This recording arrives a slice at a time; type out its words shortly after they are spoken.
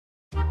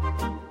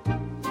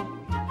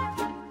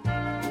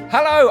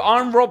Hello,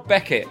 I'm Rob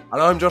Beckett.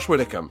 And I'm Josh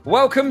Widdicombe.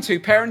 Welcome to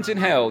Parent in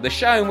Hell, the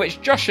show in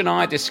which Josh and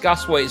I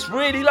discuss what it's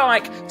really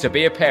like to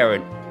be a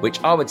parent,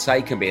 which I would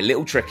say can be a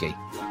little tricky.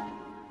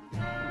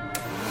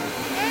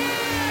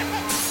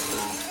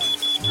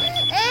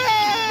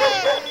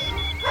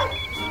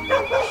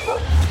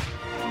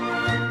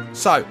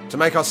 So, to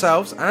make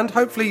ourselves, and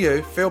hopefully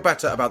you, feel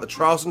better about the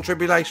trials and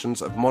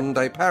tribulations of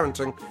modern-day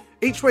parenting,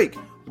 each week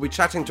we'll be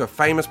chatting to a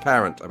famous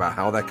parent about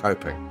how they're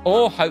coping.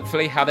 Or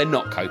hopefully how they're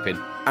not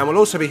coping. And we'll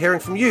also be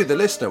hearing from you, the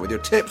listener, with your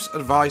tips,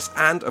 advice,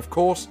 and, of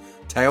course,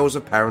 tales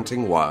of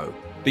parenting woe.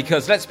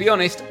 Because, let's be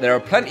honest, there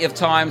are plenty of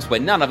times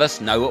when none of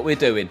us know what we're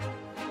doing.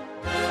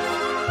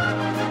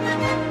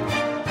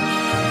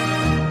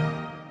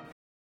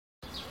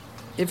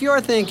 If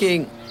you're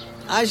thinking,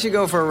 I should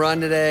go for a run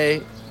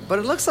today, but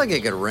it looks like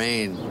it could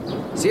rain,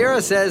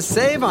 Sierra says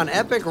save on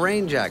epic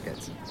rain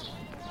jackets.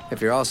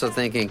 If you're also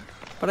thinking,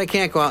 but I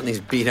can't go out in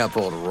these beat-up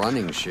old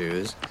running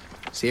shoes,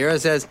 Sierra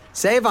says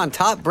save on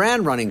top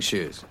brand running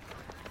shoes.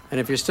 And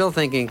if you're still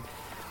thinking,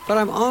 but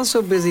I'm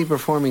also busy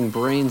performing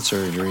brain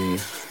surgery,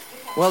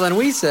 well then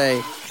we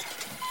say,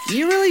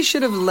 you really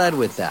should have led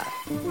with that.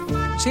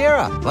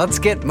 Sierra, let's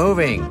get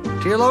moving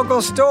to your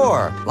local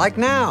store, like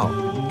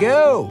now.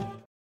 Go!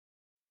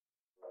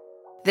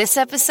 This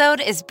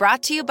episode is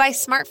brought to you by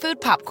Smart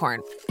Food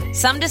Popcorn.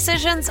 Some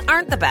decisions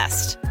aren't the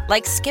best,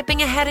 like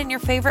skipping ahead in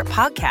your favorite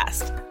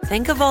podcast.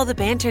 Think of all the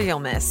banter you'll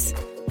miss,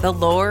 the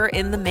lore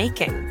in the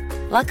making.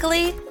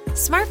 Luckily,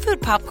 Smart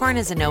Food Popcorn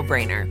is a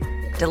no-brainer.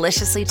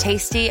 Deliciously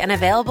tasty and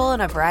available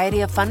in a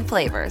variety of fun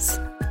flavors.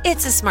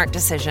 It's a smart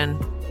decision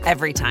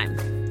every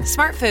time.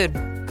 Smart Food.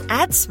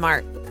 Add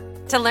smart.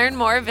 To learn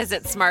more,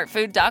 visit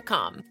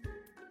smartfood.com.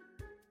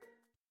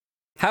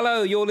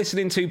 Hello, you're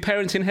listening to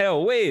Parent in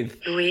Hell with...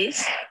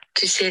 Louise,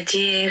 tu sais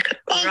dire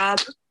Rob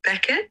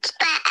Beckett?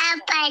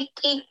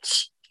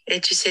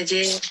 Et tu sais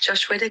dire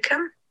Josh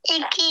Widdicombe?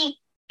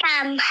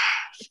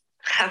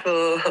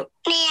 Bravo.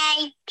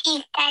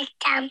 Tu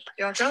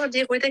entends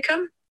dire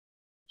Widdicombe?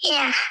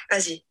 Yeah.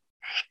 Vas-y.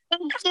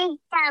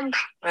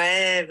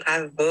 Ouais,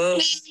 bravo.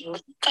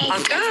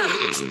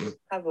 Encore?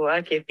 Bravo,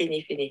 ok,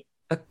 fini.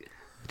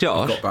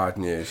 Josh? Got bad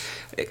news.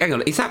 Hang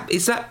on, is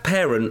that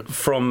parent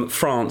from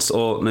France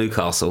or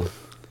Newcastle?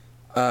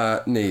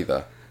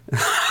 Neither.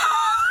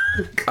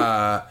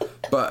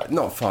 But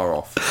not far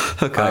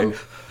off. Okay.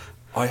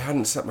 I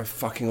hadn't set my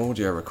fucking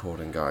audio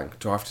recording going.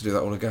 Do I have to do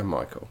that all again,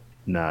 Michael?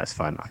 No, it's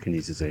fine. I can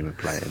use a Zoom and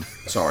play in.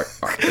 Sorry.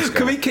 Right, let's go.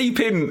 Can we keep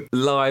in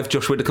live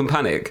Josh Widdicombe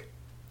panic?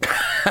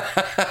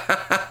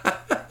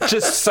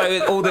 Just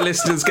so all the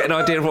listeners get an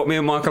idea of what me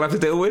and Michael have to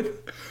deal with.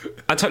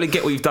 I totally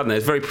get what you've done there.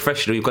 It's very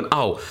professional. You've gone,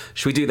 oh,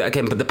 should we do that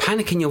again? But the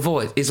panic in your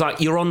voice is like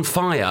you're on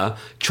fire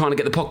trying to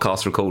get the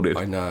podcast recorded.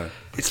 I know.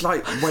 It's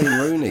like Wayne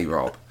Rooney,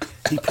 Rob.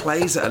 He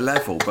plays at a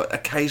level, but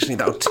occasionally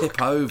that'll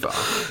tip over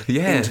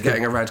into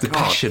getting a red card.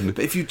 Passion.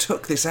 But if you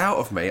took this out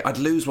of me, I'd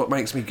lose what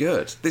makes me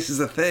good. This is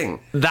the thing.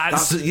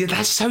 That's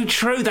so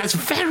true. That's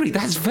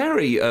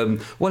very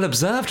well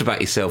observed about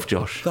yourself,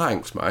 Josh.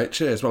 Thanks, mate.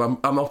 Cheers. Well,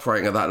 I'm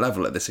operating at that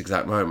level at this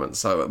exact moment,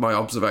 so my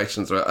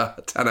observations are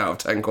a 10 out of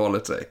 10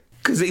 quality.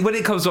 Because when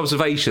it comes to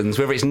observations,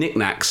 whether it's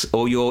knickknacks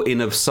or your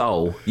inner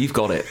soul, you've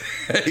got it.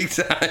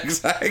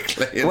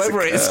 Exactly. Whether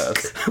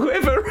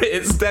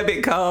it's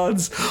debit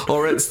cards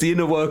or it's the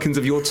inner workings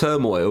of your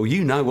turmoil,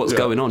 you know what's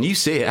going on. You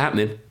see it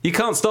happening. You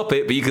can't stop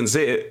it, but you can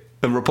see it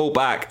and report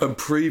back. And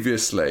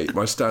previously,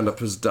 my stand-up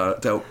has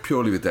dealt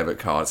purely with debit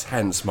cards,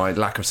 hence my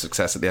lack of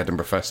success at the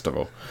Edinburgh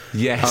Festival.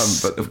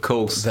 Yes, but of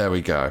course. There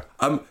we go.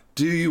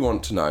 Do you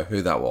want to know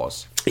who that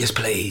was? Yes,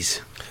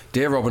 please.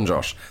 Dear Rob and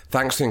Josh,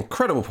 thanks to the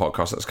incredible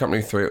podcast that's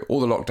accompanied through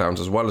all the lockdowns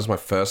as well as my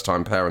first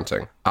time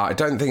parenting. I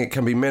don't think it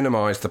can be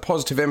minimised the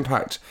positive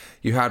impact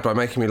you had by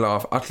making me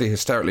laugh utterly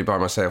hysterically by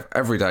myself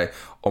every day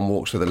on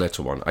walks with a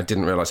little one. I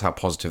didn't realise how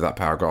positive that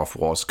paragraph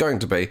was going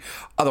to be.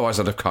 Otherwise,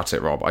 I'd have cut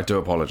it, Rob. I do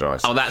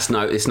apologise. Oh, it's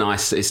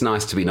nice. It's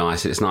nice to be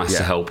nice. It's nice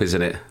to help,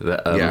 isn't it?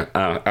 That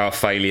our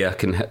failure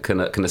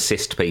can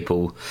assist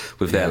people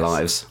with their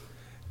lives.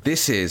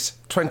 This is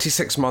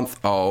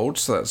 26-month-old,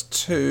 so that's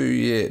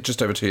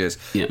just over 2 years.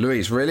 Yeah.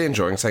 Louise, really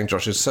enjoying saying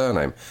Josh's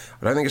surname.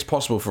 I don't think it's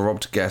possible for Rob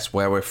to guess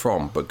where we're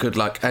from, but good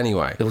luck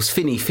anyway. There was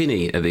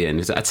Finny at the end.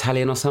 Is that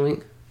Italian or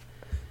something?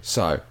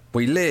 So,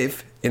 we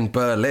live in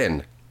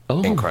Berlin.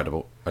 Oh.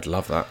 Incredible. I'd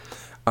love that.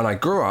 And I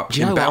grew up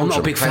in Belgium. I'm not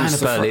a big fan of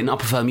Berlin. I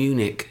prefer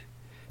Munich.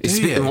 It's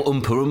a bit more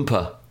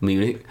oompa,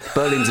 Munich.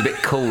 Berlin's a bit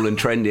cool and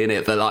trendy,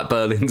 innit? But like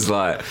Berlin's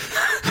like...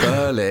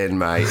 Berlin,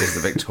 mate, is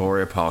the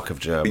Victoria Park of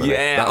Germany.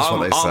 Yeah, that's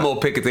what they say. I'm more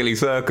Piccadilly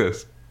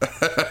Circus.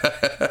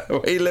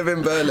 We live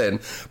in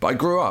Berlin, but I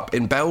grew up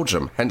in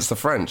Belgium, hence the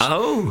French.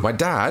 Oh.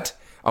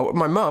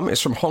 My mum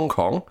is from Hong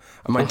Kong,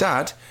 and my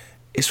dad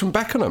is from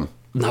Beckenham.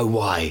 No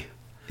way.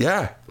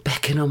 Yeah.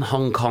 Beckenham,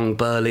 Hong Kong,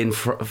 Berlin,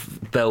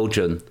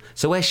 Belgium.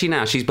 So where's she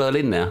now? She's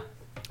Berlin now.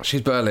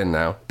 She's Berlin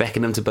now.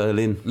 Beckenham to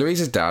Berlin.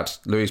 Louise's dad,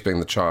 Louise being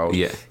the child,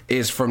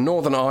 is from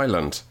Northern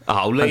Ireland.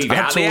 Oh, leave it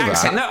out the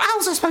accent. No, how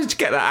was I supposed to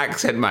get that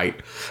accent, mate?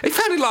 It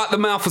sounded like the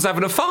mouth was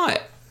having a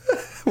fight.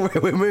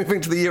 We're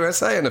moving to the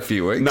USA in a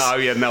few weeks. No,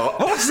 you're not.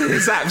 What's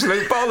this?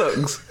 Absolute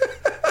bollocks.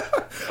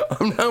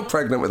 I'm now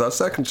pregnant with our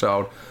second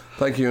child.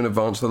 Thank you in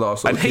advance for the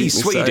last one. And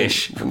he's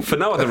Swedish, for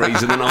no other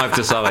reason than I've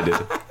decided.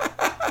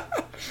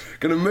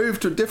 Going to move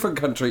to a different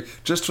country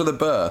just for the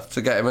birth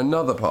to get him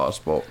another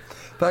passport.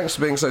 Thanks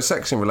for being so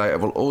sexy and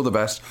relatable. All the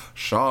best,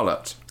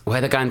 Charlotte. Where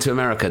they're going to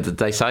America, did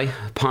they say?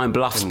 Pine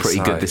Bluff's pretty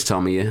good this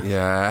time of year.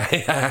 Yeah,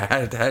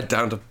 head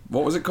down to,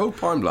 what was it called?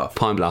 Pine Bluff?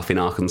 Pine Bluff in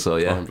Arkansas,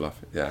 yeah. Pine Bluff,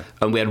 yeah.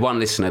 And we had one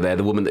listener there,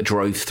 the woman that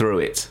drove through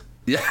it.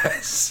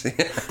 Yes.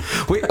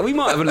 We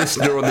might have a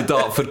listener on the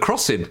Dartford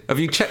crossing. Have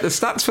you checked the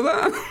stats for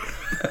that?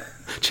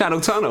 Channel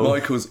Tunnel.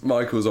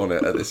 Michael's on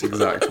it at this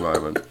exact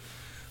moment.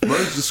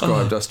 Rose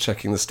described us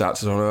checking the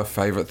stats as one of her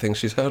favourite things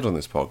she's heard on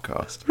this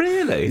podcast.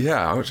 Really?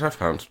 Yeah, which I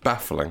found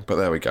baffling, but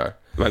there we go.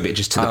 Maybe it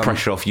just took the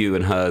pressure off you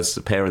and hers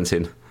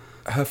parenting.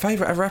 Her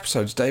favourite ever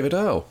episode is David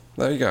Earl.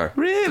 There you go.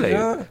 Really?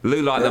 Yeah.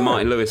 Lou liked the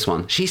Martin Lewis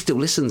one. She still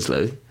listens,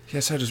 Lou. Yeah,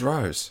 so does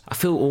Rose. I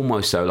feel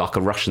almost though like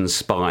a Russian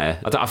spy.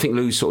 I think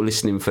Lou's sort of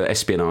listening for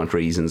espionage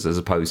reasons as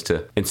opposed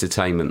to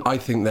entertainment. I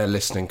think they're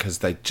listening because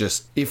they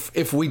just...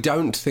 If we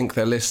don't think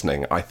they're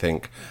listening, I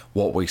think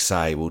what we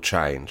say will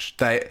change.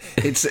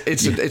 It's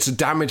a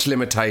damage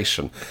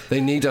limitation. They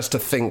need us to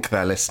think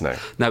they're listening.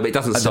 No, but it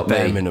doesn't At stop the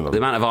bare me. minimum. The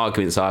amount of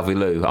arguments I have with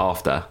Lou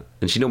after,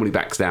 and she normally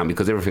backs down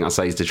because everything I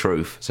say is the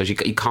truth. So you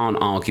can't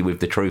argue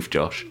with the truth,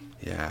 Josh.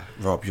 Yeah,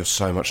 Rob, you're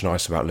so much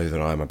nicer about Lou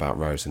than I am about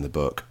Rose in the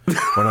book.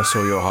 When I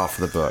saw your half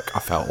of the book, I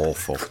felt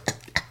awful.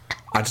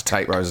 I had to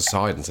take Rose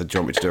aside and said, "Do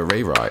you want me to do a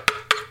rewrite?"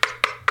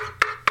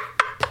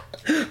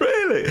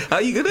 Really?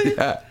 Are you gonna?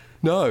 Yeah.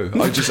 No,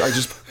 I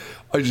just.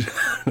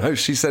 No,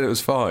 she said it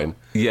was fine.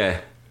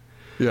 Yeah.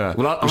 Yeah.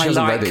 Well,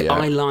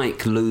 I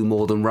like Lou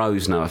more than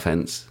Rose, no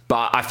offence.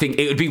 But I think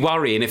it would be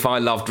worrying if I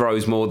loved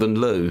Rose more than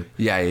Lou.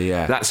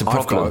 Yeah. That's a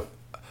problem.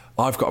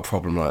 I've got a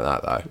problem like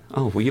that, though.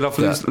 Oh, well, you love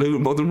Lou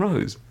more than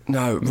Rose?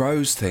 No,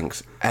 Rose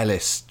thinks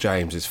Ellis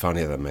James is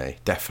funnier than me,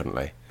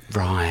 definitely.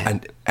 Right.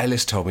 And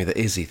Ellis told me that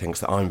Izzy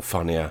thinks that I'm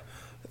funnier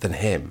than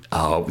him.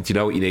 Oh, do you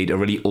know what you need? A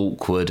really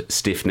awkward,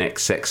 stiff-necked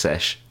sex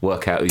sesh.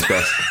 Work out who's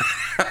best.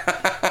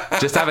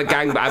 Just have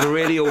a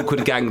really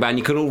awkward gangbang.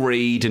 You can all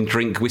read and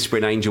drink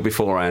Whispering Angel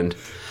beforehand.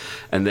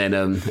 And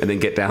then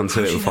get down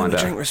to it and find out.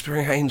 Drink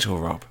Whispering Angel,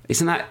 Rob. Is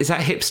that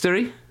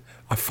hipstery?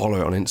 I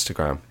follow it on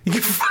Instagram.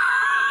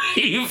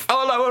 You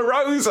follow a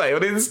rose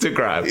on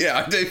Instagram?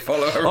 Yeah, I do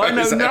follow a rose. I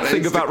know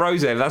nothing about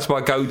rose. That's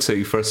my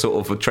go-to for a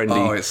sort of a trendy...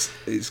 Oh,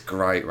 it's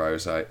great,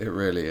 rose. It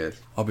really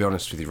is. I'll be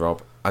honest with you,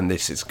 Rob, and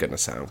this is going to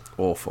sound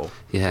awful.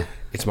 Yeah.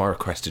 It's my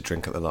requested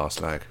drink at the last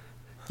leg.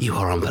 You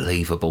are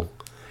unbelievable.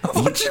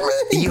 What do you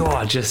mean? You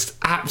are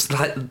just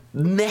like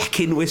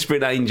necking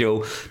Whispering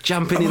Angel,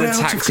 jumping in a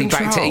taxi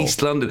back to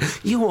East London.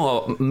 You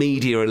are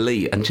media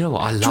elite, and do you know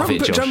what? I love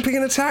it, Josh. Jumping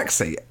in a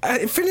taxi.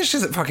 It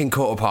finishes at fucking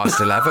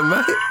 11:15,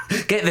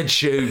 mate. Get the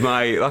tube,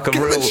 mate. Like a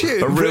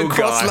real guy.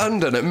 Across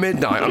London at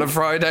midnight on a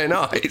Friday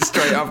night,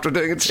 straight after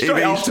doing a TV show.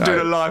 Straight after doing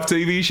a live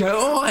TV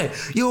show. Oi,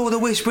 you're the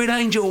Whispering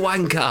Angel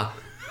wanker.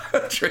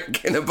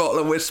 Drinking a bottle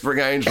of Whispering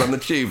Angel on the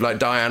tube like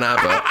Diane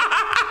Abbott.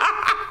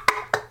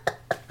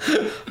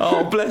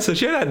 Oh, bless her.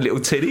 She had a little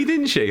tinny,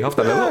 didn't she? I've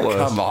done a lot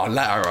worse. Come on,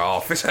 let her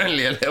off. It's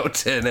only a little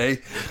tinny.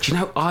 Do you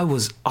know,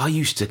 I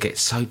used to get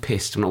so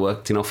pissed when I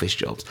worked in office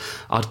jobs.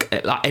 I'd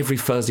get, like, every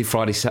Thursday,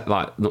 Friday,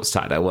 not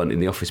Saturday, I wasn't in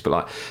the office, but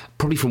like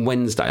probably from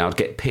Wednesday, I'd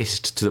get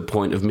pissed to the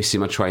point of missing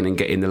my train and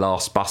getting the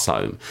last bus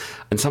home.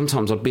 And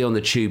sometimes I'd be on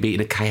the tube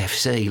eating a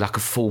KFC, like a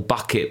full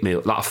bucket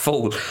meal, like a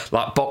full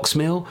box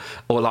meal,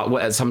 or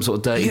like some sort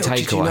of dirty takeaway.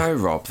 Did you know,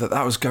 Rob,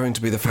 that was going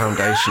to be the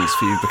foundations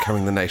for you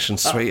becoming the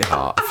nation's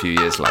sweetheart a few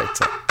years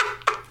later?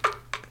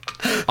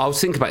 I was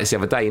thinking about this the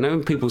other day. You know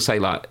when people say,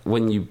 like,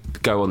 when you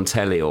go on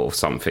telly or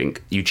something,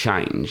 you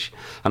change?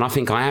 And I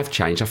think I have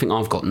changed. I think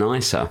I've got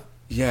nicer.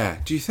 Yeah,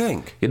 do you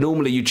think? Yeah,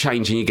 normally you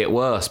change and you get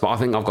worse, but I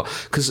think I've got...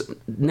 Because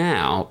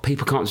now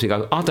people come up to me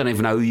and go, I don't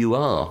even know who you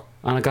are.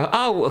 And I go,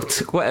 oh,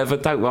 whatever,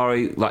 don't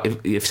worry. Like,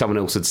 if someone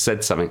else had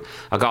said something,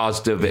 I go, I'll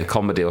just do a bit of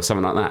comedy or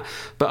something like that.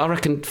 But I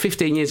reckon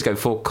 15 years ago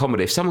for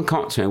comedy, if someone came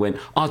up to me and went,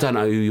 I don't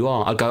know who you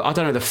are, I'd go, I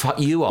don't know who the fuck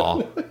you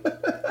are.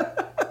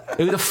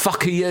 Who the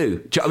fuck are you? Do you know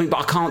what I mean? But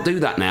I can't do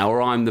that now,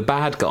 or I'm the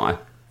bad guy.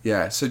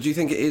 Yeah, so do you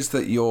think it is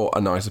that you're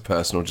a nicer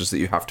person, or just that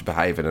you have to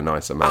behave in a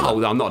nicer manner?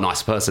 Oh, I'm not a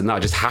nice person. No, I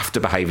just have to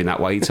behave in that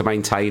way to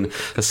maintain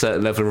a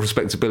certain level of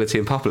respectability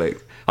in public.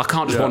 I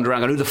can't just wander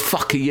around going, who the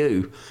fuck are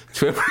you?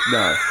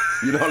 No,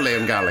 you're not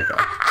Liam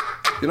Gallagher.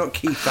 You're not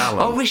Keith Allen.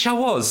 I wish I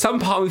was. Some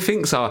part of me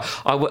thinks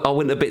I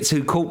went a bit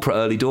too corporate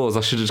early doors.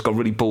 I should have just gone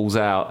really balls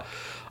out.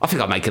 I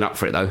think I'm making up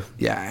for it, though.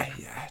 Yeah,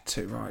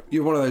 too right.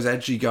 You're one of those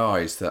edgy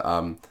guys that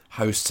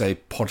hosts a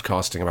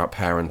podcasting about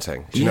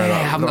parenting. Do you know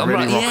that? I'm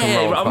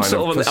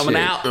an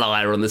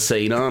outlier on the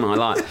scene, aren't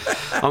I?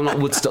 I'm like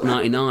Woodstock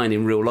 99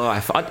 in real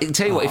life. I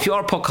tell you what, if you're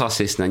a podcast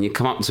listener and you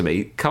come up to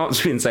me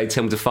and say,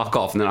 tell me to fuck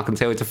off, and then I can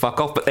tell you to fuck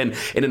off, but then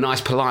in a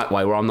nice, polite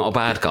way where I'm not a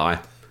bad guy.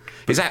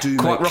 Is that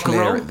quite rock and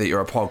roll? That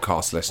you're a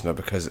podcast listener,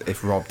 because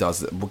if Rob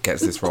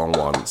gets this wrong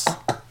once,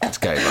 it's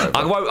game over.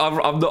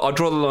 I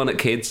draw the line at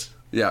kids.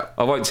 Yeah.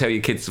 I won't tell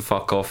your kids to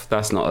fuck off.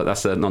 That's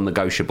a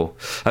non-negotiable.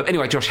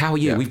 Anyway, Josh, how are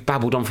you? Yeah. We've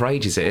babbled on for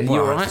ages here. Well,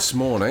 you all right? This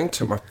morning,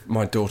 took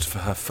my daughter for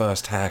her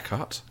first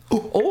haircut.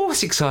 Oh,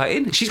 that's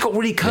exciting. She's got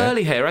really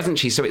curly hair, hasn't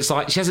she? So it's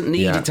like she hasn't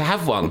needed to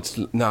have one.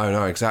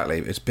 No,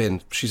 exactly.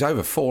 She's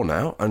over 4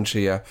 now, and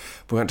we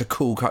went to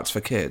Cool Cuts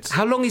for Kids.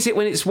 How long is it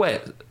when it's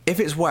wet? If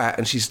it's wet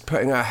and she's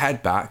putting her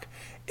head back,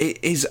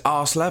 it is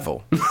arse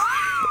level.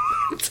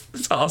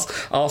 It's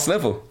arse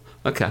level.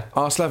 Okay.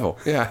 Arse level,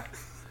 yeah.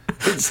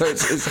 So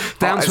it's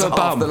down to her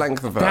bum. The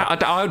length of her.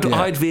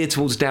 I'd veer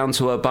towards down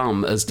to her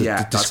bum as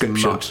the description.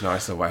 That's a much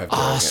nicer way of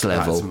doing arse it.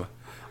 level.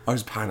 I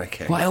was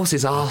panicking. What else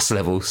is arse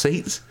level?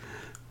 Seats?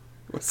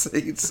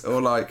 Seats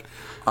or like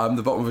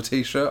the bottom of a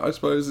t-shirt, I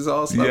suppose, is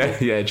arse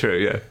level. Yeah, true.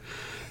 Yeah.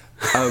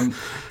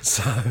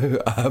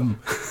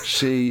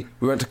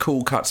 We went to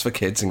Cool Cuts for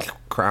Kids in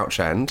Crouch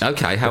End.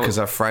 Okay, because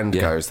her friend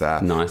goes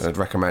there. Nice. And had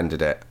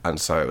recommended it, and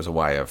so it was a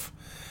way of.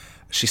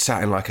 She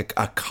sat in like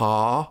a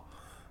car.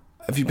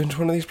 Have you been to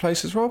one of these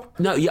places, Rob?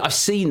 No, yeah, I've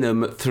seen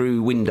them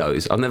through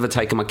windows. I've never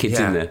taken my kids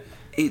in there.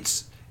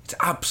 It's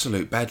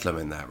absolute bedlam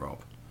in there,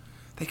 Rob.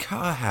 They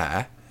cut her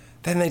hair,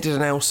 then they did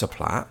an Elsa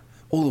plait.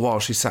 All the while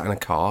she sat in a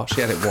car, she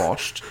had it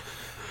washed,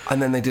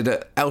 and then they did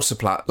an Elsa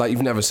plait like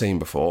you've never seen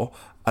before,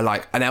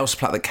 like an Elsa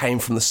plait that came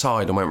from the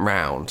side and went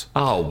round.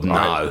 Oh no!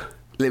 Right?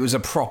 It was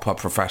a proper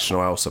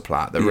professional Elsa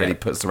plait that really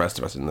puts the rest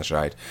of us in the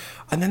shade.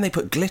 And then they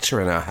put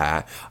glitter in her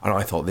hair, and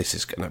I thought, this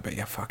is going to be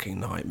a fucking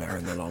nightmare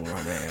in the long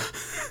run here.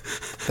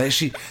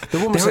 The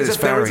woman said it's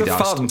fairy dust. There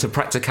is a fun to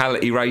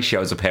practicality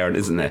ratio as a parent,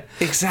 isn't there?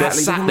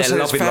 Exactly. The woman said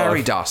it's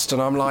fairy dust, and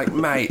I'm like,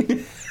 mate,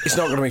 it's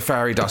not going to be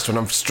fairy dust when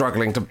I'm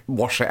struggling to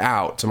wash it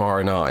out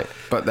tomorrow night.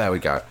 But there we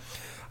go.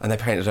 And they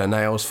painted her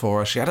nails for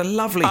her. She had a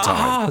lovely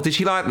time. Did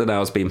she like the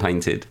nails being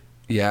painted?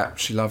 Yeah,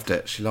 she loved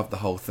it. She loved the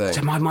whole thing.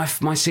 So my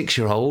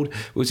 6-year-old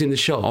was in the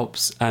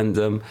shops,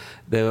 and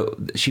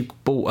she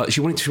bought. She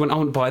went, I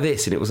want to buy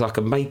this, and it was like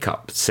a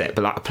makeup set,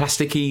 but like a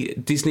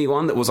plasticky Disney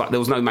one that was like there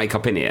was no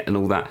makeup in it and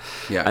all that.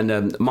 Yeah.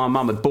 And my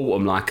mum had bought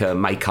them like a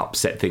makeup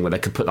set thing where they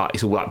could put like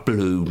it's all like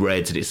blue,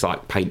 red, and it's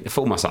like paint. It's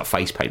almost like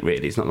face paint,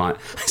 really. It's not like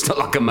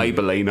a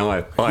Maybelline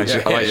eye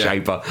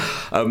shaper.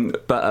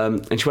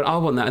 And she went, I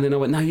want that, and then I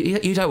went, no,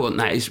 you don't want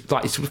that.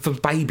 It's for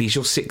babies.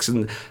 You're 6,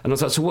 and I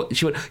was like, so what?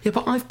 She went, yeah,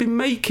 but I've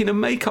been making a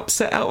makeup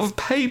set out of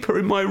paper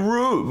in my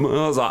room. And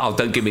I was like, oh,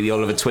 don't give me the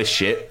Oliver Twist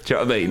shit. Do you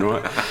know what I mean,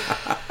 right?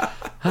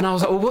 And I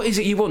was like, well, what is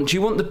it you want? Do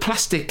you want the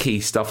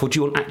plasticky stuff, or do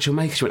you want actual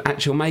makeup? Do you want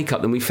actual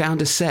makeup? Then we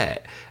found a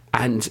set.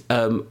 And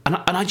do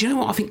you know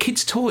what? I think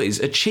kids' toys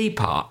are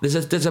cheaper.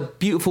 There's a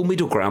beautiful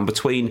middle ground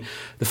between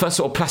the first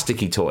sort of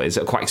plasticky toys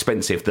that are quite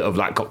expensive that have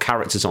like got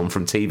characters on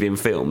from TV and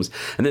films,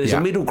 and then there's a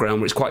middle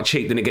ground where it's quite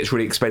cheap. Then it gets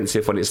really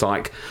expensive when it's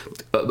like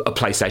a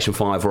PlayStation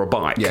 5 or a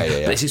bike. Yeah.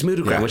 But it's this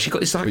middle ground where she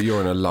got this like. But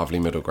you're in a lovely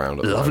middle ground.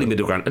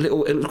 Middle ground. It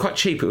was quite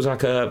cheap. It was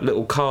like a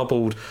little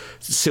cardboard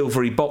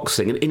silvery box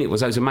thing, and in it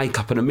was loads of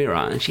makeup and a mirror,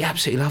 and she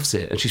absolutely loves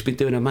it. And she's been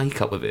doing her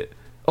makeup with it,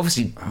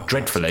 obviously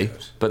dreadfully,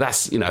 but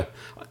that's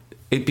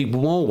It'd be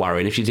more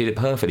worrying if she did it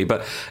perfectly,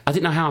 but I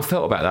didn't know how I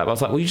felt about that. But I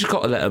was like, well, you just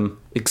got to let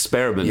them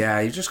experiment. Yeah,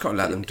 you just got to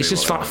let them do It's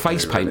just like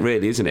face paint,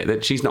 really, isn't it?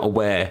 That she's not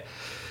aware.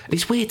 And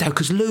it's weird, though,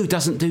 because Lou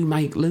doesn't do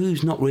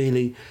Lou's not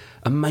really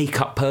a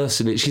makeup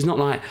person. She's not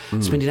like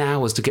spending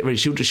hours to get ready.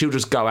 She'll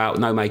just go out,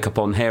 no makeup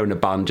on, hair in a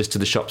bun, just to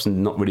the shops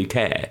and not really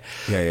care.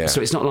 Yeah.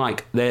 So it's not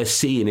like they're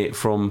seeing it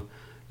from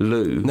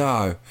Lou.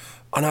 No.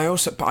 And I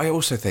also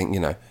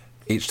think,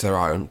 each to their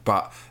own,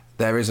 but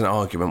there is an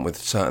argument with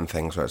certain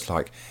things where it's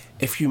like,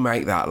 if you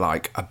make that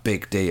like a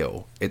big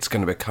deal, it's going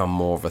to become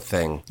more of a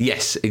thing.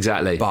 Yes,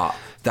 exactly. But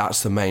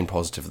that's the main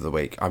positive of the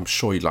week. I'm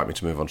sure you'd like me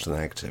to move on to the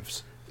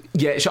negatives.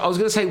 Yeah, I was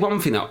going to say one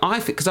thing though. I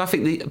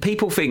think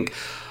people think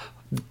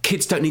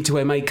kids don't need to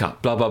wear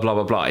makeup, blah, blah, blah,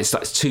 blah, blah.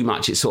 It's too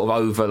much. It's sort of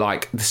over,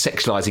 like,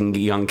 sexualising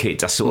young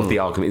kids. That's sort of the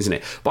argument, isn't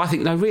it? But I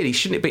think, no, really,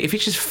 shouldn't it be? If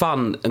it's just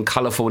fun and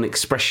colourful and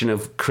expression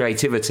of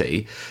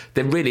creativity,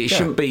 then really it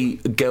shouldn't be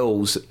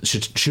girls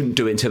shouldn't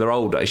do it until they're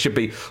older. It should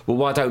be, well,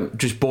 why don't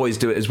just boys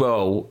do it as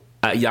well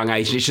at a young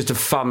age? And it's just a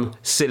fun,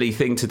 silly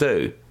thing to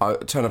do. I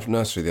turned up at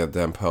nursery the other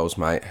day and Pearl's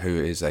mate,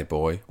 who is a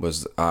boy,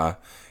 was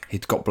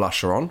he'd got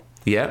blusher on.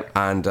 Yeah.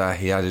 And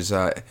he had his...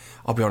 I'll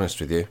be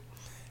honest with you.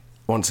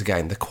 Once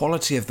again, the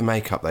quality of the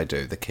makeup they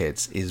do, the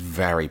kids, is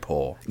very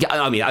poor.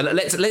 Yeah, I mean,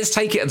 let's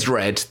take it as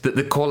read that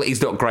the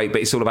quality's not great, but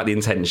it's all about the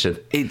intention.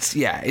 It's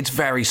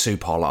very Sue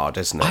Pollard,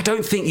 isn't it? I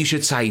don't think you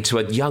should say to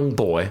a young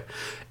boy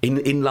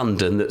in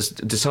London that's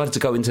decided to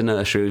go into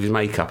nursery with his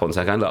makeup on,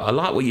 saying, look, I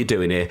like what you're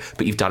doing here,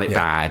 but you've done it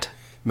bad.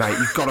 Mate,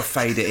 you've got to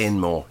fade it in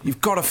more.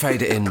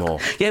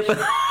 Yeah,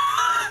 but...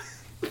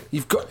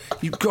 You've got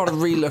to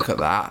relook at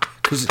that,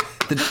 because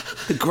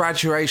the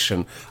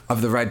graduation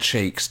of the red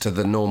cheeks to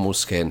the normal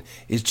skin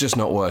is just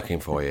not working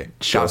for you.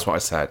 Sure. That's what I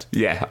said.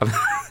 Yeah, I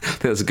think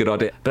that's a good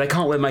idea. But they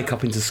can't wear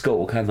makeup into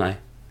school, can they?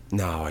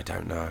 No, I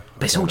don't know.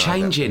 But it's all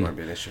changing. It won't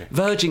be an issue.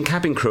 Virgin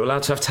cabin crew are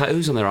allowed to have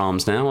tattoos on their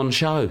arms now on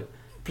show.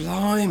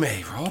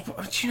 Blimey,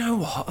 Rob. Do you know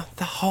what?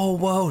 The whole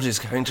world is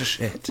going to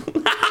shit.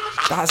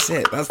 That's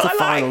it. That's the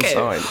final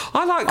sign.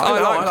 I like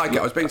it.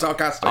 I was being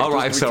sarcastic. All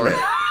right, sorry.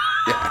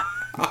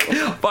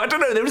 But I don't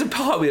know, there was a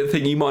part of me that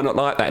think you might not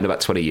like that in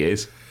about 20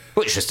 years.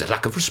 Well, it's just a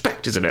lack of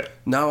respect, isn't it?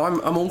 No,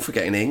 I'm all for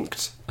getting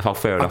inked. Oh,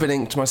 fair enough. I've been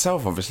inked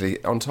myself,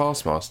 obviously, on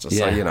Taskmaster,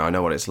 so, Yeah. I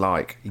know what it's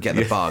like. You get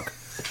the bug.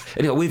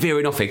 Anyway, we're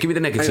veering off here. Give me the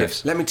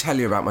negatives. Anyway, let me tell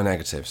you about my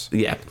negatives.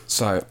 Yeah.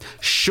 So,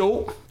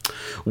 Short,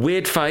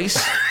 weird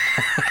face.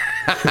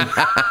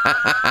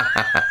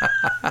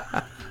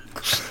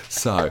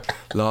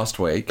 last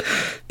week,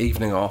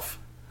 evening off.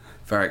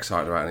 Very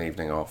excited about an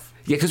evening off.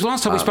 Yeah, because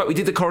last time we spoke, we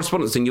did the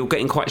correspondence thing. You're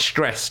getting quite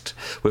stressed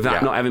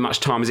without not having much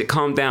time. Has it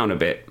calmed down a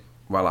bit?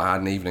 Well, I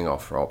had an evening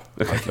off, Rob.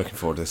 I was looking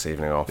forward to this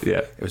evening off. Yeah.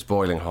 It was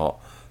boiling hot.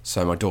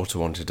 So my daughter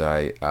wanted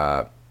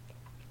a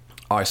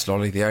ice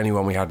lolly, the only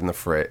one we had in the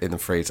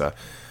freezer.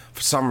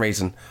 For some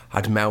reason,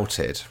 I'd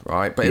melted,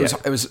 right? But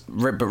it was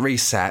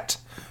reset,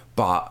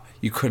 but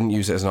you couldn't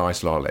use it as an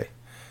ice lolly.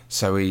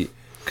 So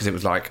because it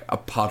was like a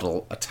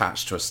puddle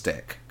attached to a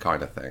stick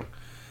kind of thing.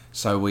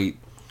 So we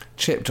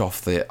chipped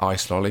off the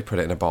ice lolly, put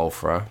it in a bowl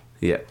for her.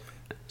 Yeah.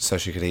 So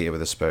she could eat it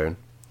with a spoon.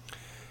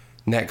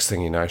 Next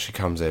thing you know, she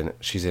comes in,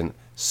 she's in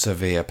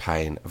severe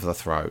pain of the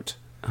throat.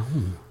 Oh.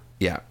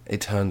 Yeah,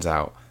 it turns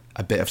out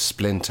a bit of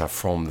splinter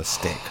from the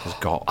stick has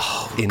got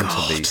into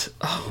the...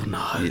 Oh,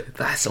 no. Yeah.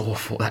 That's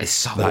awful. That is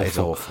so awful. That is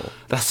awful.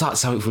 That's like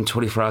something from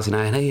 24 Hours in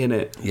A&E, isn't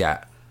it?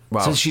 Yeah.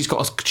 Well, so she's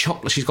got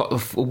she's got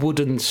a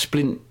wooden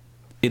splint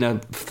in her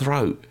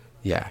throat.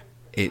 Yeah.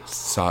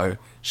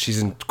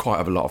 She's in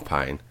quite a lot of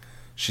pain.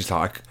 She's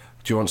like,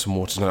 do you want some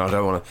water? No, I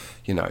don't want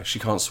to... she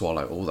can't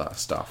swallow all that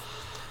stuff.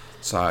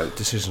 So,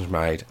 decisions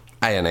made.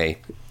 A&E,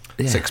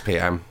 6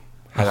 p.m.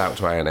 Head out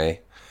to A&E.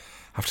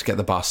 Have to get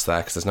the bus there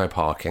because there's no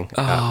parking.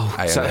 Oh,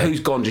 so who's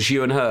gone? Just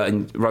you and her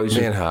and Rose?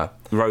 Me and her.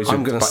 Rose.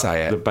 I'm going to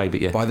say it. The baby,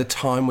 yeah. By the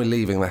time we're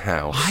leaving the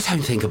house... I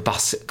don't think a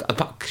bus...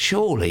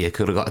 surely you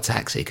could have got a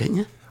taxi, couldn't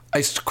you?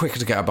 It's quicker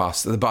to get a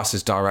bus. The bus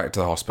is direct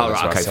to the hospital. Oh,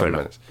 right, it's about 7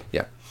 minutes.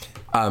 Yeah.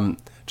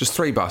 Just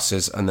 3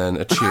 buses and then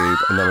a tube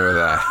and then we were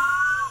there.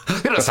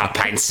 You're going to start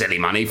paying silly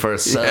money for a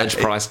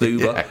surge-priced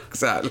Uber. Yeah,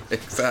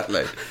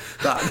 exactly.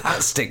 That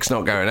stick's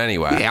not going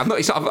anywhere. Yeah,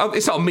 it's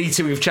not a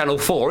meeting with Channel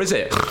 4, is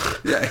it?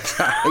 Yeah,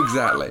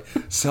 exactly.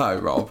 So,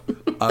 Rob,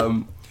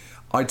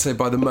 I'd say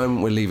by the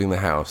moment we're leaving the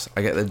house,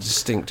 I get the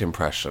distinct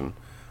impression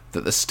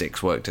that the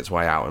stick's worked its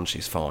way out and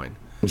she's fine.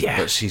 Yeah.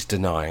 But she's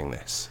denying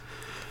this.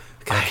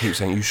 Okay. I keep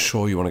saying, you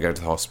sure you want to go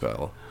to the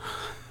hospital?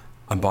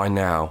 And by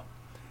now...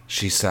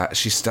 She's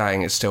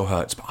staying. It still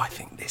hurts, but I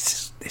think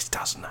this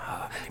doesn't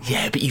hurt anymore.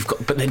 Yeah, but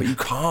but you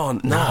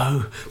can't.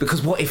 No,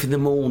 because what if in the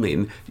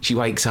morning she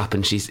wakes up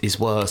and is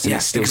worse and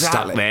it's still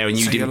stuck there, and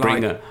you didn't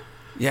bring her?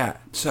 Yeah.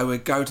 So we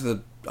go to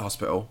the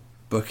hospital,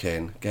 book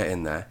in, get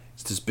in there.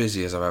 It's as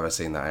busy as I've ever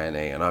seen that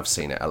A&E, and I've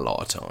seen it a lot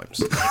of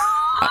times.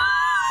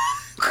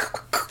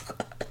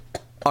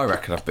 I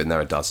reckon I've been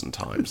there a dozen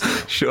times.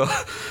 Sure.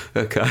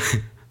 Okay.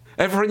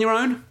 Ever on your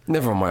own?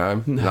 Never on my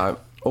own. No.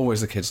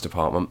 Always the kids'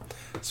 department.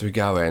 So we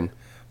go in.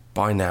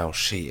 By now,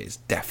 she is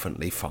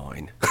definitely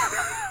fine.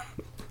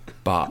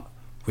 But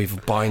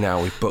by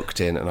now we've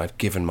booked in and I've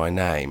given my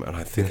name and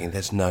I'm thinking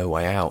there's no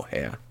way out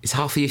here. Is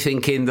half of you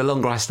thinking the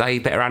longer I stay,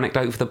 better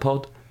anecdote for the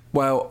pod?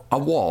 Well, I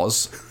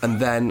was,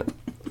 and then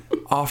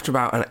after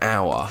about an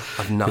hour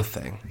of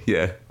nothing,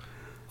 yeah,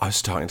 I was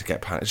starting to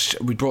get panicked.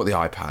 We brought the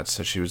iPad,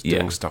 so she was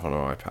doing stuff on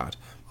her iPad.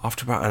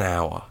 After about an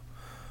hour,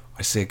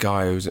 I see a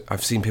guy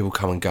I've seen people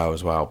come and go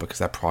as well because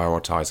they're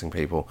prioritising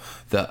people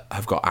that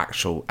have got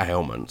actual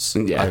ailments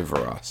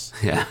over us.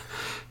 Yeah.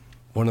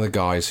 One of the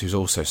guys who's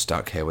also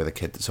stuck here with a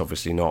kid that's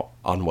obviously not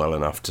unwell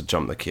enough to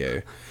jump the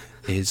queue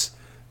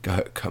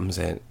comes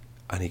in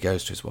and he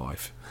goes to his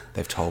wife.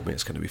 They've told me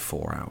it's going to be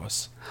 4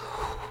 hours.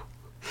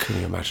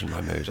 Can you imagine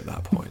my mood at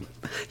that point?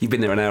 You've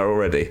been there an hour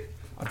already.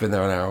 I've been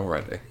there an hour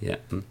already. Yeah.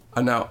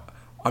 And now,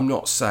 I'm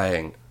not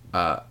saying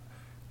that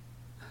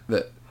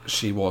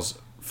she was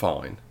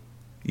fine.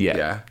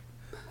 Yeah.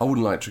 I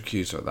wouldn't like to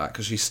accuse her of that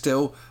because she's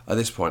still, at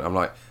this point, I'm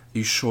like, are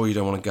you sure you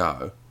don't want to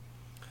go?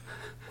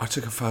 I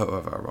took a photo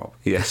of her, Rob.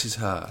 Yeah. This is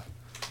her.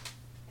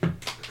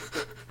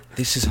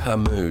 This is her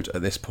mood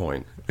at this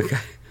point.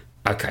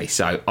 Okay,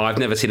 so I've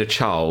never seen a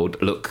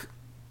child look...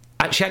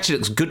 She actually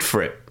looks good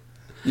for it.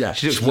 Yeah.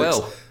 She looks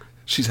well.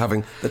 She's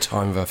having the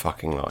time of her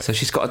fucking life. So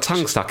she's got her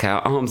tongue stuck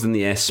out, arms in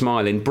the air,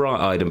 smiling,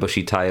 bright-eyed and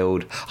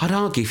bushy-tailed. I'd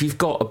argue if you've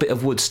got a bit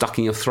of wood stuck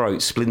in your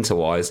throat,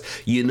 splinter-wise,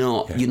 you're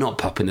not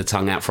popping the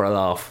tongue out for a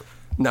laugh.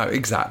 No,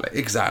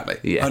 exactly.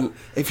 Yeah. And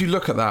if you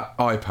look at that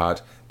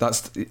iPad,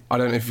 I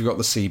don't know if you've got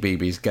the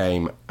CBeebies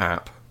game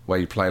app where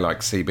you play like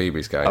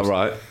CBeebies games. Oh,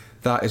 right.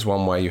 That is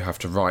one where you have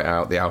to write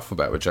out the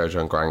alphabet with Jojo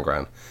and Gran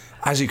Gran.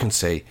 As you can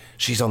see,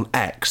 she's on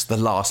X, the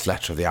last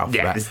letter of the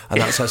alphabet,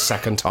 and that's her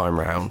second time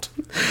round.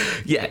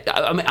 Yeah,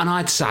 I mean, and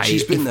I'd say...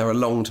 She's been there a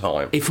long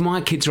time. If my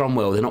kids are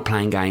unwell, they're not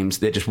playing games,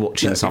 they're just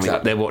watching something.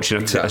 Exactly. They're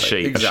watching a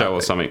show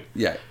or something.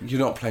 Yeah,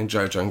 you're not playing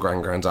Jojo and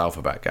Gran Gran's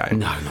alphabet game.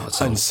 No, not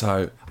at all. And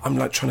so I'm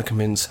like trying to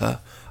convince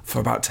her for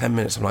about 10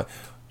 minutes. I'm like,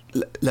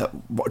 look,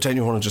 don't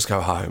you want to just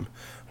go home?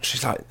 And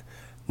she's like,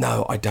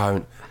 no, I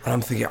don't. And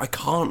I'm thinking, I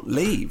can't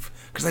leave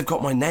because they've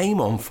got my name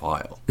on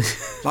file.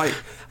 Like...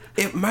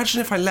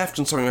 Imagine if I left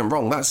and something went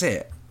wrong. That's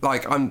it.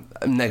 like I'm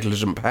a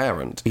negligent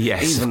parent.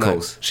 Yes, even of though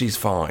course. she's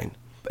fine.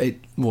 It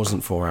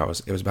wasn't 4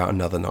 hours. It was about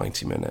another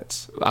 90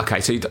 minutes. Okay,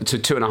 so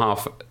two and a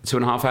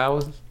half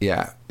hours?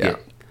 Yeah.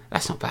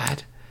 That's not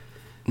bad.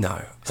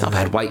 No. It's not a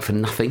bad wait for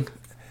nothing.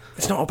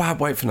 It's not a bad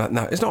wait for that.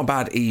 No, it's not a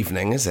bad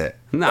evening, is it?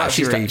 No, That's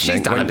she's your done, evening.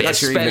 she's done a bit of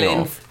That's your evening spelling.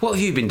 off. What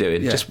have you been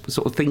doing? Yeah. Just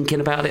sort of thinking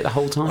about it the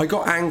whole time? I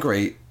got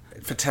angry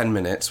for 10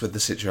 minutes with the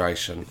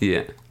situation.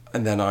 Yeah.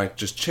 And then I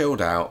just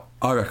chilled out.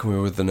 I reckon we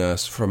were with the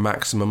nurse for a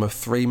maximum of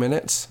 3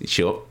 minutes.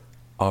 Sure.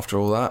 After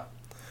all that,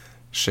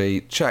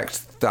 she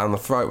checked down the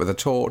throat with a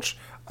torch,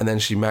 and then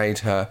she made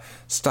her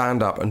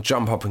stand up and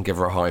jump up and give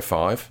her a high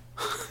five.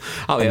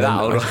 Oh, yeah, And that then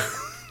old... I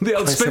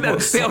said,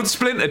 the old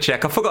splinter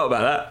check. I forgot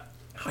about that.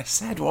 I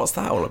said, what's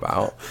that all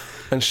about?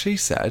 And she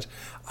said,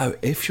 oh,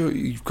 if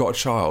you've got a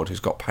child who's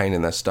got pain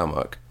in their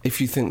stomach,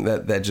 if you think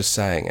that they're just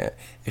saying it,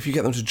 if you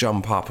get them to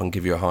jump up and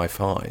give you a high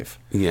five,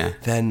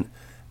 then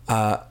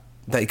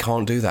they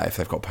can't do that if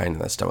they've got pain in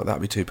their stomach.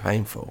 That'd be too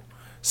painful.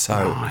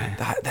 So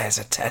there's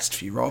a test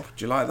for you, Rob.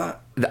 Do you like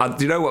that?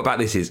 Do you know what about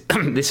this is?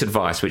 This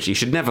advice, which you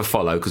should never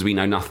follow because we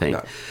know nothing,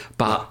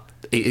 but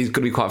it's going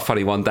to be quite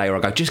funny one day where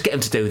I go, just get him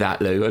to do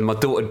that, Lou, and my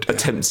daughter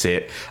attempts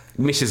it,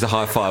 misses the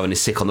high five and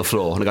is sick on the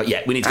floor, and I go,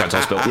 yeah, we need to go to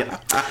hospital. Yeah.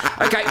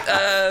 Okay,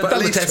 but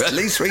at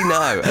least we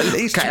know. At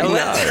least we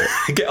know.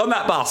 Get on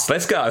that bus.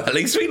 Let's go. At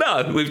least we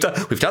know. We've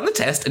done the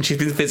test, and she's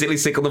been physically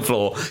sick on the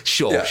floor.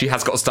 Sure, she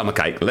has got a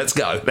stomachache. Let's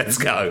go.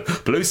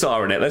 Blue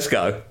siren it. Let's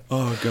go.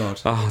 Oh God.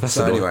 Oh, that's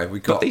so. annoying. Anyway, we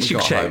got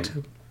checked.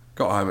 home.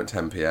 Got home at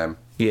 10 p.m.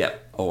 Yeah.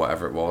 Or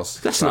whatever it was.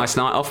 That's a nice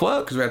night off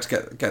work. Because we had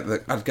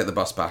to get the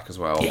bus back as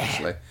well,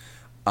 obviously.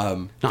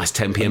 Nice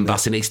 10 p.m.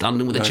 bus in East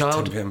London with a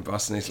child. 10 p.m.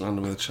 bus in East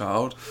London with a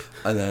child.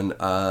 And then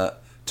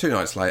 2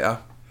 nights later,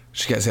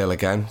 she gets ill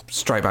again.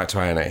 Straight back to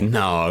A&E.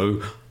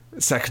 No.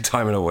 Second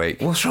time in a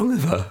week. What's wrong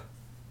with her?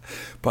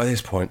 By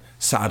this point,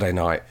 Saturday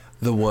night,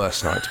 the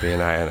worst night to be in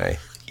A&E.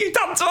 You've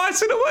done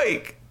twice in a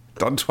week.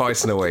 Done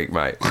twice in a week,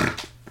 mate.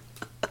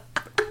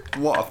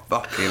 What a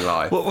fucking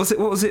life. What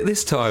was it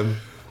this time?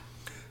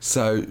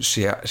 So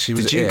she was ill.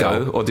 Did you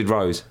go or did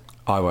Rose?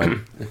 I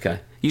went. Okay.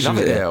 You She love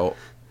was it there? ill.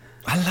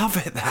 I love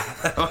it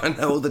there. I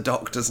know all the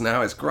doctors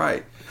now. It's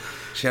great.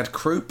 She had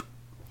croup.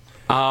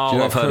 Oh, Do you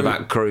know I've heard croup?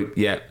 about croup,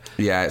 yeah.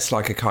 Yeah, it's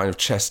like a kind of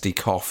chesty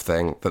cough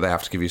thing that they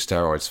have to give you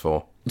steroids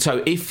for.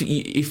 So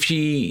if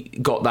she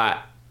got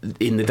that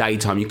in the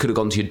daytime, you could have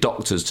gone to your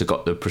doctors to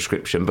got the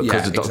prescription, but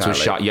because the doctor was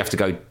shut, you have to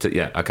go to...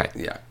 Yeah, okay.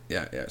 Yeah.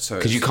 So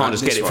because you can't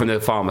just get it from the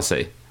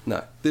pharmacy.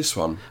 No, this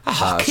one.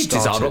 Kids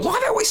is hard. Why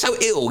are they always so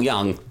ill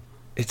young?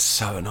 It's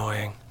so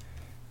annoying.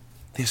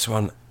 This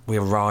one, we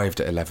arrived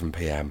at 11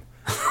 p.m.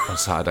 on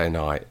Saturday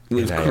night.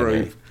 With in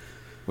croup.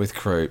 With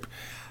croup.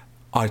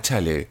 I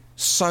tell you,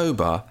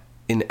 sober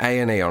in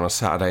A&E on a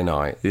Saturday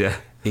night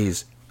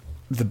is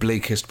the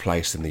bleakest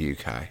place in the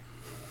UK.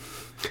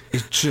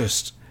 It's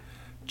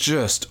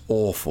just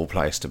awful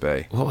place to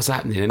be. What was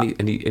happening?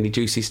 Any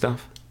juicy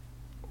stuff?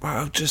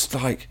 Well, just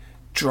like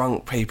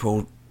drunk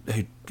people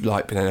who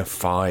like been in a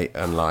fight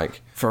and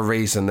like for a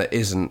reason that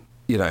isn't,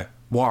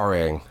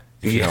 worrying,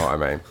 if you know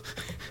what I mean.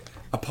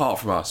 Apart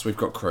from us, we've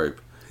got croup.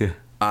 Yeah.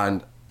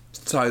 And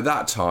so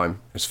that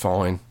time was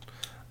fine.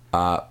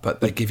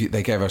 But they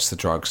gave us the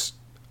drugs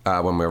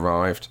when we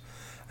arrived.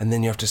 And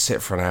then you have to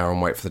sit for an hour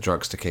and wait for the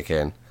drugs to kick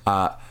in.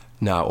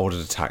 No, ordered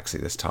a taxi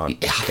this time.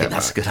 Yeah, I think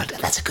that's a good idea.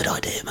 That's a good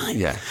idea, mate.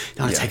 Yeah.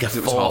 You want to take a it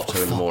was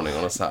 2:30 in the morning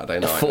on a Saturday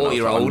night.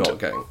 4-year-old not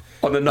getting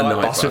on the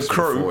night bus with a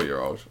croup.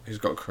 4-year-old who's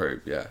got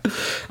croup, yeah.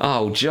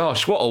 Oh,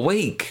 Josh, what a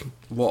week.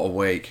 What a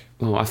week.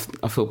 Oh, I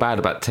feel bad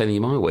about telling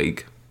you my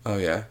week. Oh,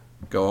 yeah?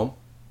 Go on.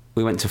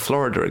 We went to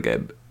Florida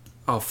again.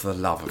 Oh, for the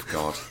love of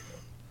God.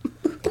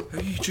 Who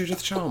are you,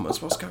 Judith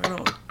Chalmers? What's going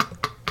on?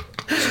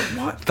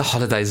 What? The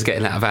holidays are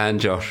getting out of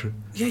hand, Josh.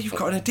 Yeah, you've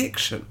got an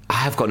addiction. I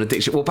have got an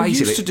addiction. Well, We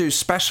basically... used to do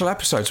special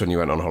episodes when you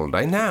went on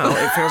holiday. Now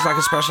it feels like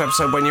a special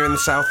episode when you're in the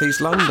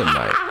southeast London,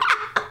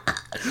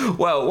 mate.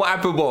 Well, what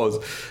happened was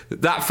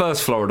that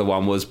first Florida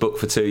one was booked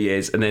for 2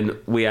 years, and then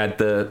we had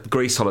the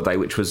Greece holiday,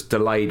 which was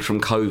delayed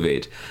from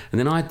COVID, and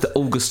then I had the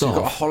August off.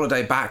 You've got a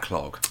holiday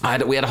backlog.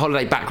 We had a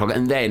holiday backlog,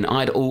 and then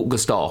I had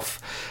August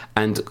off.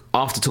 And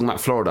after talking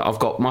about Florida,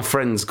 my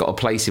friend's got a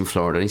place in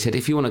Florida, and he said,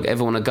 if you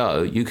ever want to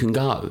go, you can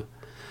go.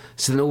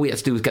 So then all we had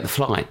to do was get the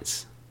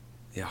flights.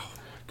 Yeah, oh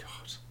my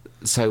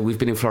God. So we've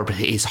been in Florida, but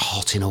it is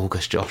hot in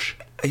August, Josh.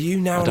 Are you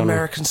now an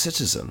American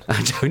citizen?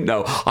 I don't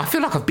know. I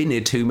feel like I've been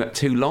here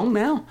too long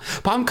now.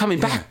 But I'm coming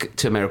back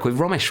to America with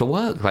Ramesh for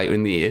work later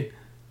in the year.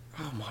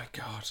 Oh my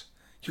God.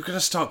 You're going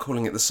to start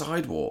calling it the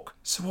sidewalk.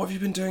 So what have you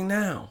been doing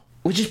now?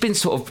 We've just been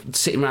sort of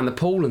sitting around the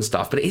pool and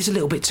stuff, but it is a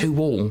little bit too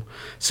warm.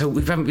 So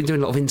we haven't been doing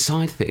a lot of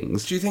inside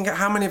things. Do you think,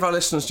 how many of our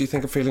listeners do you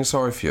think are feeling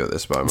sorry for you at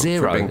this moment?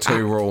 Zero. For being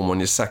too warm on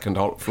your second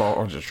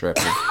Florida trip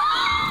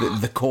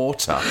of the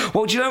quarter.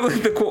 Well, do you know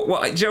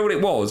what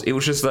it was? It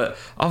was just that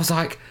I was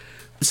like,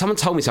 someone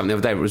told me something the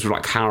other day. It was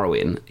like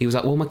harrowing. He was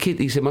like, well, my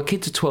kids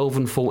are 12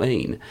 and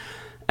 14.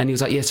 And he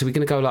was like, yeah, so we're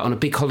going to go like on a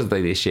big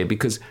holiday this year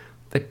because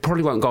they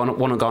probably won't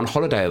want to go on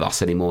holiday with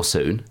us anymore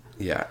soon.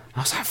 Yeah. I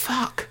was like,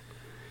 fuck.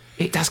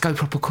 It does go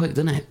proper quick,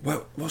 doesn't it?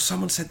 Well,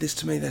 someone said this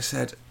to me. They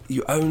said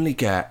you only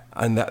get,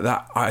 and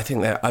that I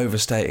think they're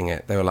overstating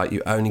it. They were like,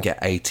 you only get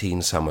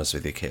 18 summers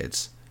with your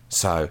kids,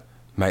 so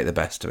make the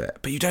best of it.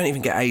 But you don't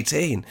even get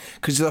 18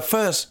 because the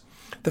first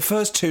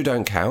 2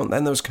 don't count.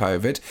 Then there was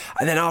COVID,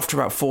 and then after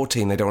about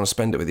 14, they don't want to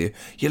spend it with you.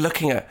 You're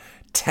looking at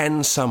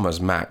 10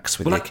 summers max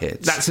with your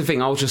kids. That's the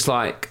thing. I was just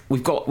like, we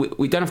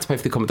don't have to pay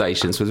for the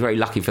accommodation, so I was very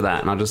lucky for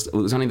that. And it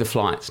was only the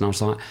flights, and I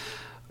was like,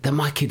 then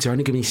my kids are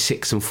only going to be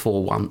 6 and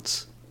 4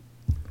 once.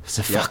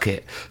 So fuck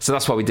it. So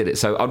that's why we did it.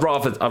 So I'd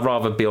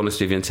rather be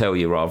honest with you and tell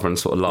you rather than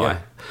sort of lie.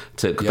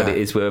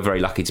 But we're very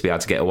lucky to be able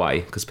to get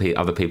away because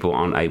other people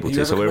aren't able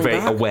to. So we're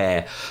very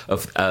aware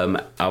of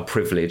our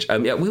privilege.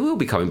 We will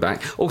be coming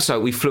back. Also,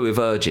 we flew with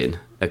Virgin.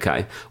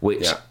 Okay,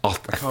 which I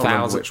can't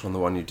remember which one the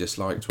one you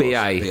disliked was.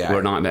 BA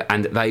were a nightmare,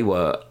 and they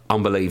were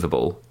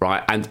unbelievable,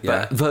 right?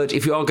 But Virgin,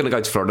 if you are going to go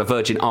to Florida,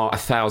 Virgin are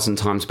 1,000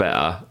 times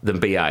better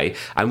than BA.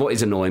 And what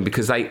is annoying,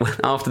 because they,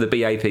 after the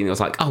BA thing, I was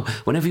like, oh,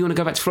 whenever you want to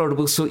go back to Florida,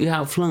 we'll sort you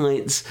out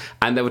flights.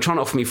 And they were trying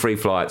to offer me free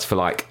flights for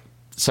like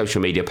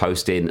social media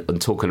posting and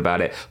talking about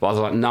it, but I was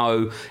like,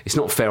 no, it's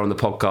not fair on the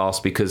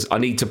podcast because I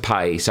need to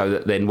pay so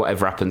that then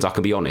whatever happens I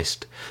can be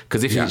honest,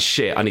 because if it's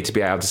shit I need to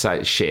be able to say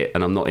it's shit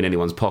and I'm not in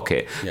anyone's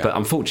pocket. But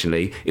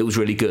unfortunately it was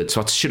really good,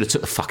 so I should have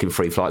took the fucking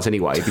free flights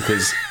anyway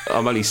because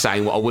I'm only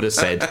saying what I would have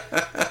said.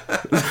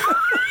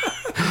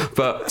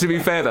 But to be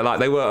fair, though, like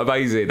they were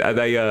amazing, and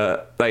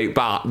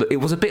but it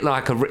was a bit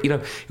like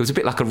it was a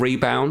bit like a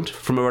rebound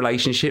from a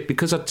relationship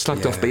because I'd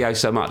slugged off BO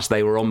so much.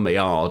 They were on me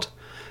hard.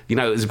 It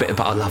was a bit,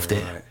 but I loved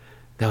it. Right.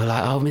 They were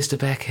like, "Oh, Mr.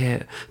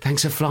 Beckett,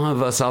 thanks for flying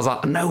with us." I was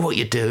like, "I know what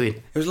you're doing."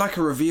 It was like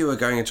a reviewer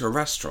going into a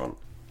restaurant.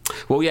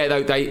 Well, yeah,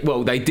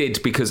 they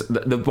did, because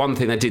the one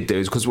thing they did do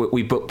is because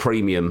we booked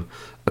premium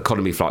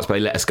economy flights, but they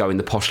let us go in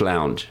the posh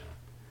lounge.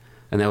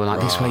 And they were like,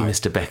 this way,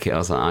 Mr. Beckett. I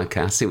was like,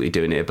 okay, I see what you're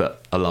doing here,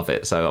 but I love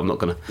it, so I'm not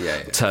going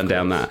to turn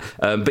down that.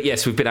 But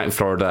yes, we've been out in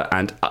Florida,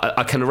 and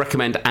I can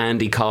recommend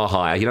Andy Car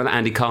Hire. You know that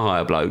Andy Car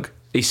Hire bloke?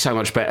 He's so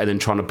much better than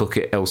trying to book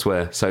it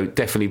elsewhere. So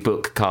definitely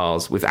book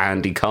cars with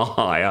Andy Car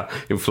Hire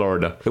in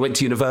Florida. We went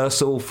to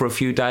Universal for a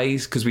few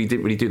days because we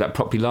didn't really do that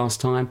properly last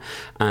time.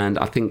 And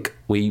I think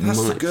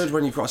That's good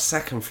when you've got a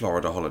second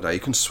Florida holiday. You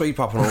can sweep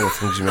up on all the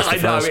things you missed the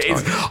first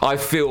time. I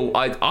feel...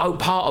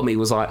 part of me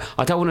was like,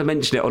 I don't want to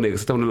mention it on it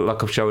because I don't want to look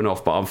like I'm showing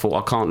off, but I thought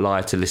I can't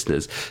lie to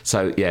listeners.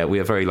 So, yeah,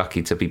 we are very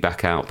lucky to be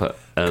back out. But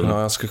can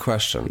I ask a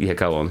question? Yeah,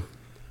 go on.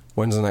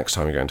 When's the next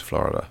time you're going to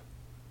Florida?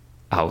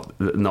 Oh,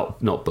 not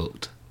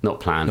booked. Not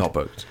planned. Not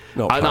booked.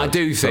 Not planned. And I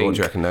do think... So what do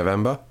you reckon,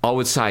 November? I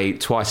would say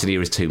twice a year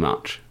is too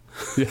much.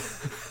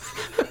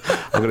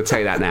 I'm going to tell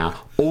you that now.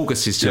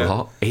 August is too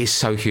hot. It is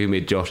so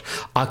humid, Josh.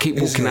 I keep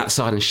walking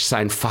outside and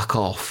saying fuck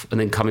off and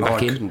then coming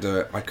back in. I couldn't do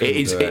it.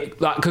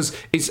 Because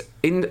it's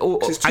in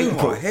April.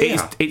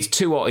 It's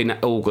too hot in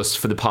August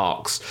for the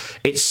parks.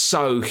 It's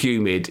so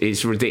humid.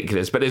 It's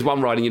ridiculous. But there's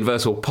one ride in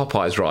Universal,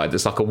 Popeye's ride,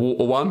 that's like a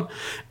water one,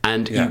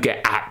 and you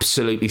get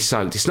absolutely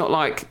soaked. It's not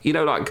like,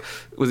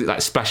 was it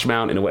like Splash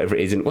Mountain or whatever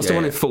it is? And what's the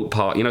one in Thorpe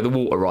Park? The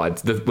water ride.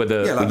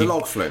 The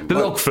log flume. The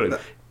log flume.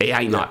 It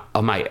ain't like,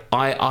 oh mate,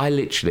 I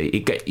literally,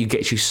 it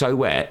gets you so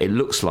wet, it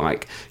looks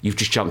like you've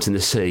just jumped in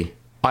the sea.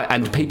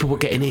 And people were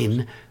getting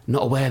in,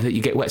 not aware that you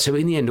get wet. So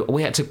in the end,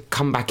 we had to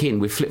come back in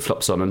with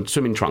flip-flops on and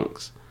swimming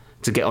trunks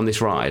to get on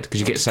this ride because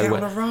you get so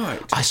wet. On a ride?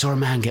 I saw a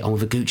man get on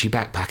with a Gucci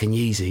backpack and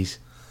Yeezys.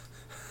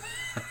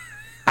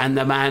 And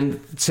the man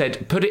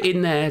said, put it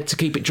in there to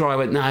keep it dry. I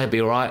went, no, it'll be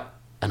all right.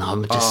 And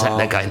I'm just sat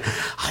there going,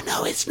 I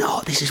know it's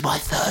not. This is my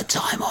third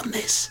time on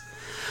this.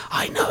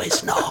 I know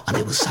it's not. And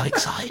it was so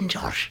exciting,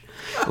 Josh.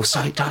 It was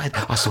so exciting.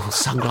 I saw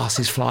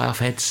sunglasses fly off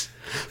heads.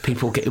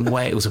 People getting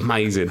wet. It was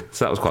amazing.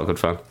 So that was quite good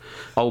fun.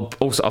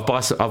 Also,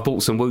 I've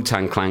bought some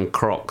Wu-Tang Clan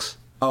Crocs.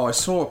 Oh, I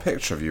saw a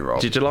picture of you,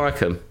 Rob. Did you like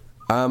them?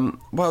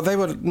 Well, they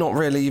were not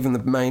really even the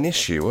main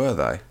issue, were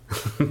they?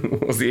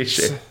 What was the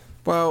issue?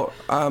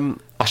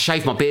 I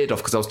shaved my beard off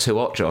because I was too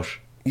hot, Josh.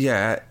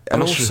 Yeah,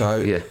 and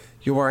also,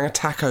 you're wearing a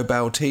Taco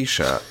Bell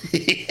T-shirt.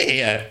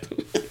 Yeah.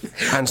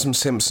 And some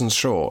Simpsons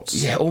shorts.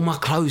 Yeah, all my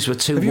clothes were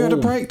too warm. Have you had a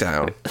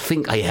breakdown? I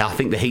think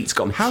the heat's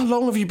gone. How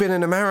long have you been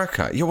in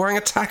America? You're wearing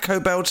a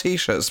Taco Bell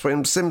T-shirt,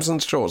 some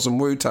Simpsons shorts and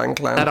Wu-Tang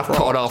Clan. And I've put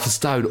on half a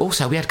stone.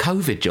 Also, we had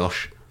COVID,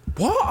 Josh.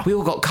 What? We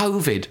all got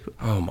COVID.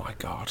 Oh my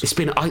God. It's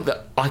been...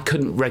 I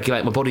couldn't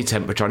regulate my body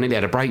temperature. I nearly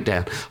had a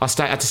breakdown. I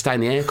had to stay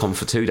in the aircon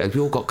for 2 days. We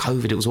all got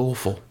COVID. It was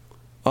awful.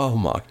 Oh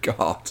my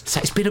God.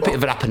 So it's been a bit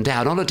of an up and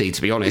down holiday,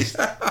 to be honest.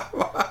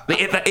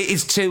 It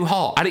is too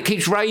hot and it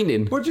keeps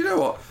raining. Well, do you know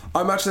what?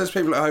 I imagine there's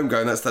people at home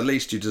going, that's the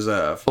least you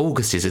deserve.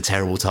 August is a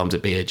terrible time to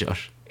be here,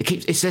 Josh.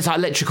 There's like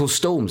electrical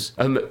storms.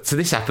 So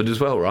this happened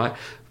as well, right?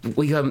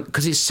 We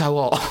because it's so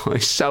hot.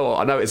 It's so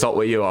hot. I know it's hot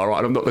where you are, right?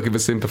 And I'm not looking for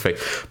sympathy.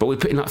 But we're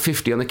putting like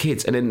 50 on the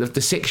kids. And then the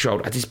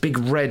 6-year-old had this big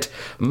red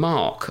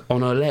mark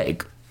on her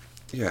leg.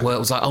 Yeah. Well, it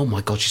was like, oh my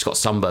God, she's got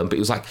sunburn, but it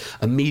was like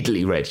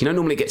immediately red.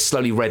 Normally it gets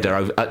slowly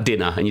redder at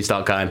dinner, and you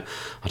start going,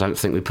 I don't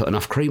think we put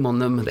enough cream on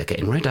them. They're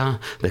getting redder.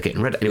 They're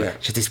getting redder. Anyway,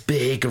 she had this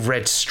big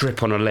red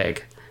strip on her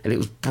leg, and it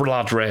was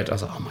blood red. I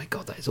was like, oh my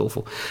God, that is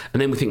awful.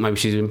 And then we think maybe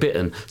she's been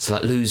bitten. So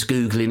like Lou's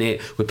Googling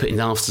it, we're putting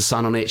after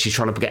sun on it, she's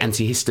trying to get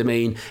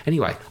antihistamine.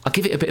 Anyway, I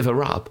give it a bit of a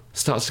rub,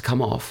 starts to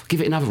come off,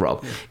 give it another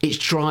rub. Yeah. It's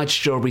dried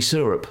strawberry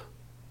syrup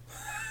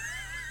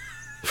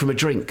from a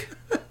drink.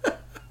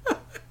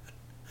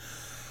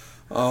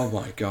 Oh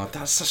my God,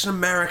 that's such an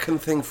American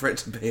thing for it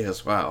to be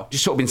as well.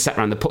 Just sort of been sat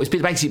around the pool. It's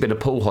basically been a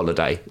pool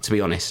holiday, to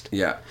be honest.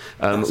 Yeah,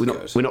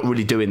 we're not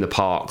really doing the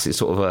parks. It's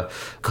sort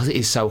of because it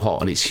is so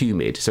hot and it's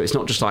humid, so it's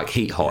not just like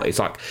heat hot. It's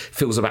like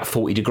feels about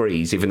 40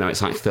 degrees, even though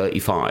it's like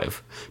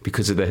 35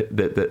 because of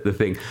the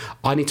thing.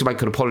 I need to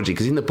make an apology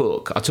because in the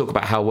book I talk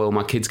about how well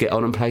my kids get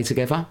on and play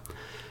together.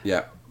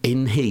 Yeah.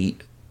 In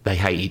heat, they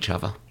hate each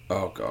other.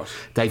 Oh, God.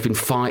 They've been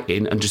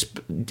fighting and just...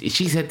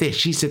 She said this,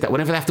 she said that.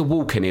 Whenever they have to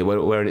walk in here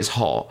where it's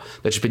hot,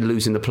 they've just been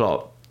losing the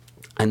plot.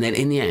 And then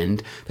in the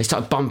end, they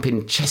started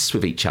bumping chests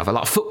with each other,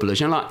 like footballers,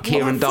 you know, like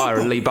Kieran Dyer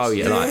and Lee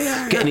Bowyer,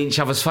 getting in each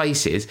other's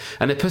faces.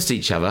 And they pushed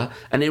each other.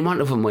 And then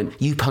one of them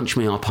went, you punch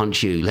me, I'll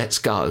punch you, let's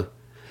go.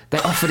 They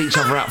offered each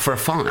other out for a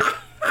fight.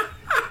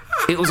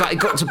 It was like it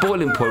got to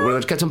boiling point where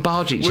they kept on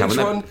barging each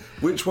other.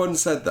 Which one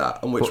said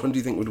that, and which one do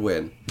you think would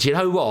win? Do you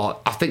know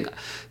what? I think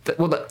they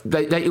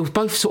were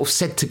both sort of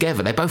said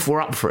together. They both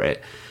were up for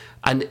it.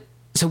 And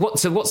so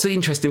what's the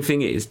interesting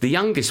thing is the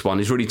youngest one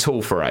is really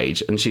tall for her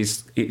age, and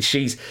she's.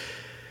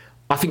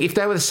 I think if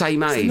they were the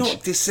same age... It's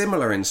not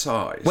dissimilar in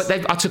size. Well,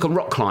 I took them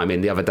rock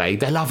climbing the other day.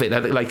 They love it.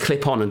 They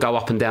clip on and go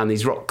up and down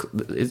these rock...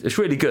 It's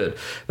really good.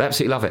 They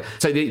absolutely love it.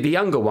 So the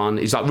younger one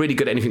is like really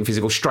good at anything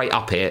physical, straight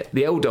up it.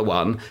 The elder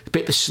one, a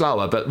bit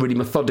slower, but really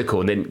methodical,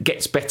 and then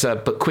gets better,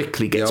 but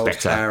quickly gets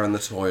better. The old hare and the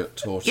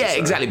tortoise. Yeah,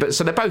 exactly. But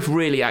so they're both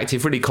really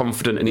active, really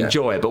confident and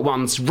enjoy it, but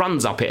one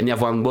runs up it and the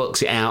other one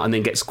works it out and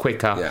then gets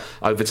quicker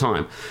over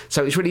time.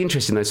 So it's really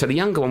interesting, though. So the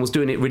younger one was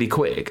doing it really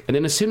quick, and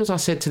then as soon as I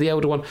said to the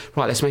elder one,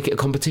 right, let's make it a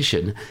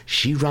competition,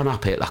 she ran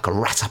up it like a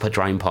rat up a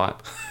drain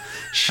pipe.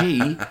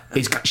 She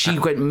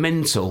went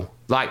mental.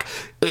 Like,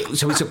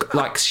 so it's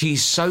like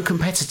she's so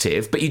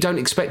competitive, but you don't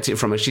expect it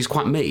from her. She's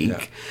quite meek.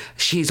 Yeah.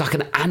 She's like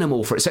an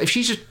animal for it. So if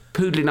she's just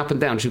poodling up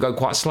and down, she'll go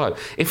quite slow.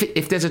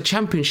 If there's a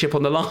championship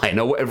on the line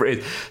or whatever it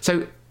is,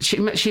 so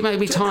she made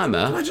me time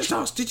her. Can I just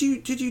ask? Did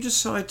you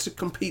decide to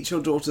compete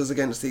your daughters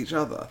against each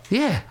other?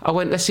 Yeah, I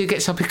went. Let's see who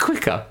gets up it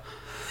quicker.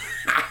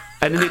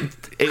 And then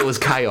it was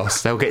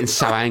chaos. They were getting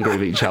so angry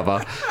with each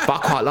other. But I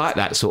quite like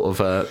that sort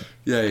of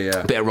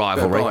bit of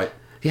rivalry. Bit of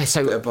yeah,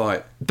 so bit of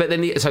bite. But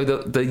then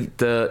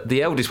the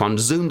eldest one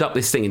zoomed up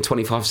this thing in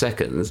 25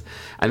 seconds,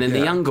 and then the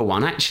younger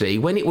one actually,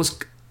 when it was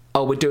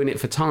we're doing it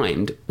for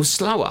timed, was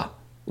slower.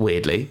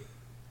 Weirdly.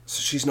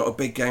 So she's not a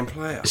big game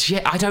player?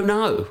 Yeah, I don't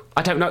know.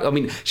 I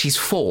mean, she's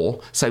 4,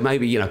 so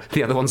maybe,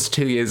 the other one's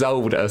 2 years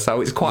older, so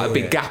it's quite a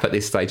big gap at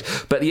this stage.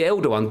 But the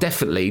elder one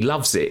definitely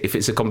loves it if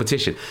it's a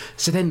competition.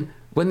 So then,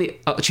 when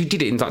she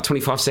did it in like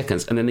 25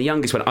 seconds, and then the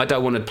youngest went, I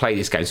don't want to play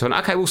this game. So I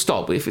went, okay, we'll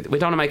stop. If we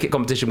don't want to make it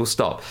competition, we'll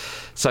stop.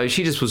 So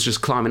she was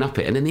just climbing up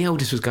it, and then the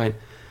eldest was going,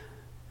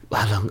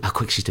 how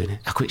quick she's doing it?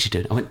 How quick she's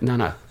doing it? I went,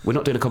 no, we're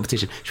not doing a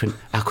competition. She went,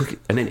 how quick?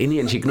 And then in the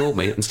end, she ignored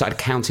me and started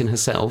counting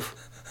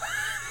herself.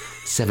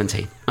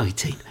 17,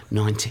 18,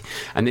 19.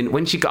 And then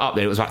when she got up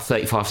there, it was like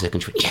 35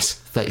 seconds. She went, yes,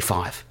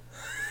 35.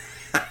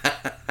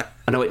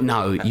 And I went,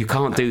 no, you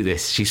can't do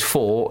this. She's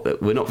 4.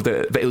 We're not.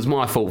 But it was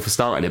my fault for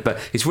starting it. But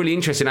it's really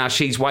interesting how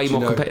she's way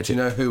more competitive. Do you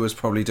know who was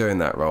probably doing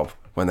that, Rob,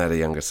 when they had a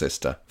younger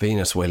sister?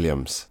 Venus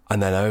Williams.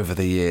 And then over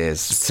the years,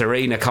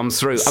 Serena comes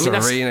through.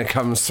 Serena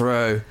comes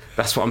through.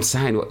 That's what I'm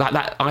saying.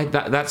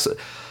 That's.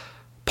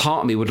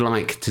 Part of me would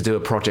like to do a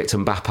project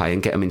Mbappe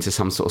and get him into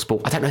some sort of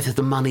sport. I don't know if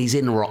the money's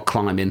in rock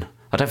climbing.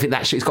 I don't think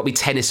it's got to be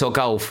tennis or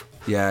golf.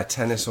 Yeah,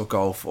 tennis or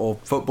golf or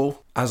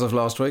football, as of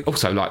last week.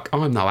 Also,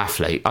 I'm no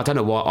athlete. I don't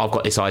know why I've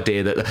got this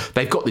idea that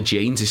they've got the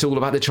genes. It's all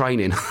about the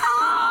training. Do you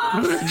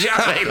know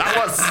what I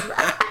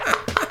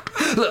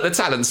mean? Look, the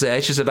talent's there.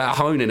 It's just about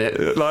honing it.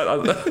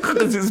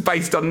 It's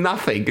based on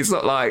nothing. It's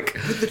not like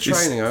with the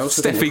training. I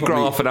also Steffi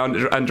Graf and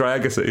Andre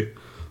Agassi.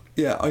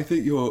 Yeah, I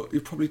think you're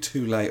probably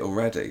too late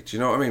already. Do you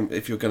know what I mean?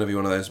 If you're going to be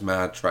one of those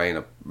mad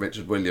trainer,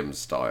 Richard Williams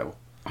style.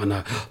 I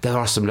know. There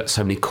are so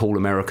many cool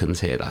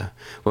Americans here, though.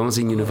 When I was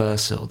in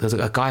Universal, there's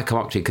a guy come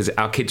up to me because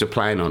our kids were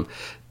playing on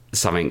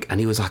something, and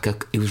he was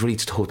really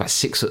tall, about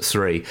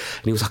 6'3", and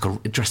he was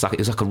dressed like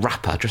a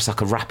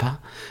rapper.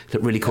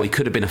 Looked really cool. He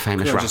could have been a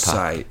famous rapper. Just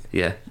say,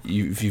 yeah,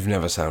 you've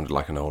never sounded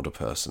like an older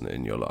person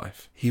in your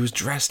life. He was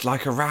dressed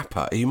like a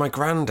rapper. Are you my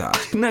granddad?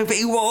 No, but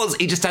he was.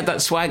 He just had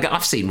that swagger.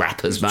 I've seen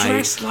rappers, mate.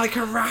 Dressed like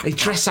a rapper. He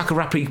dressed like a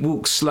rapper. He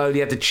walked slowly. He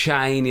had the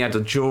chain. He had the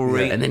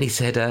jewellery. And then he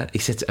said,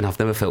 and I've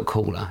never felt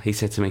cooler. He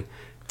said to me,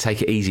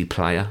 "Take it easy,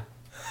 player."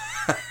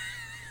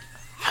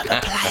 I'm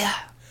a player.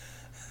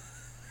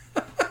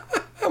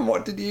 And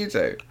what did you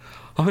do?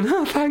 Oh,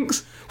 no,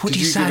 thanks. What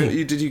did you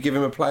say? Did you give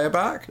him a player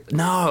back?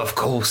 No, of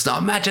course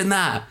not. Imagine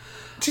that.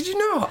 Did you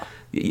not?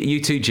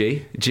 You too,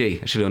 G,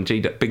 actually on G,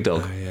 Big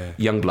Dog,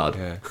 Young Blood.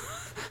 Yeah.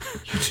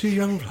 You too,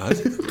 Young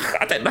Blood?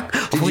 I don't know.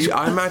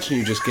 I imagine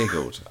you just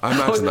giggled. I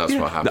imagine that's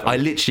what happened. I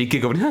literally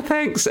giggled,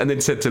 thanks, and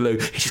then said to Lou,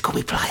 he just called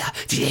me player.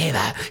 Did you hear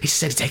that? He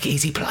said, take it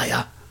easy,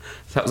 player.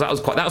 So that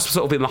was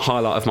sort of been the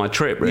highlight of my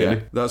trip, really.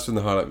 Yeah, that's been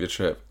the highlight of your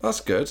trip.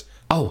 That's good.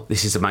 Oh,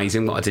 this is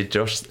amazing what I did,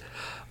 Josh.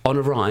 On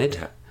a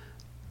ride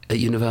at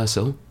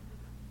Universal,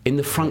 in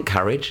the front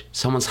carriage,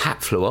 someone's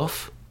hat flew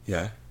off.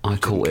 Yeah. I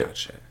caught it.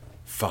 Catch it.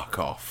 Fuck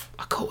off.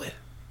 I caught it.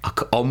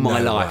 On my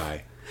life.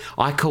 Way.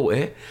 I caught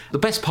it. The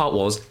best part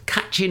was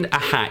catching a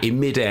hat in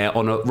midair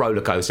on a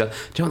roller coaster. Do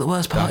you know what the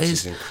worst part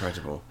is? That is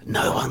incredible.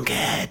 No one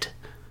cared.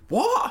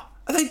 What?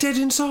 Are they dead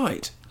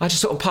inside? I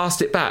just sort of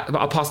passed it back.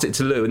 I passed it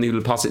to Lou and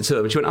Lou passed it to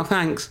her and she went, oh,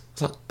 thanks. I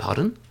was like,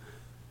 pardon?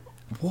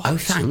 What? Oh,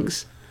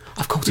 thanks.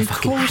 I've caught a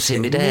fucking caught hat it in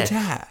in midair.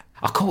 midair?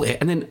 I caught it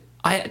and then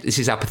this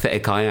is how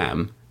pathetic I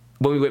am.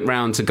 When we went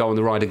round to go on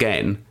the ride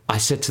again, I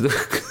said to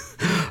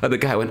the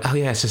guy, I went, oh,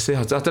 yeah,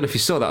 I don't know if you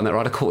saw that on that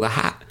ride, I caught the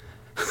hat.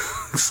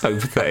 So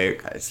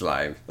pathetic. It's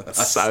lame.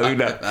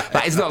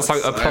 That is not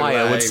something a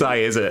player would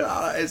say, is it?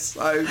 Oh, it's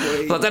so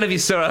weak. I don't know if you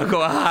saw it, I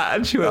got a hat,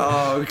 and she went,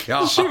 oh,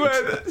 God. She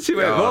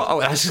went, what?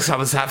 Oh, that's just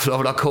someone's hat flew off,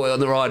 and I caught it on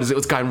the ride as it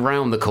was going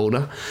round the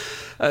corner.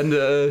 And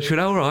she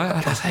went, all right.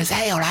 And I said,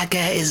 hey, all I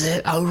get is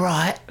it, all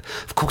right.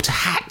 I've caught a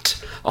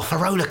hat off a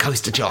roller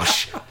coaster,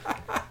 Josh.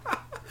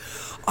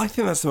 I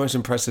think that's the most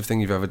impressive thing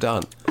you've ever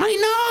done. I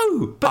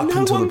know, but Up no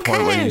until one the point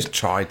cared. when you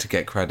tried to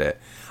get credit.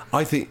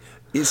 I think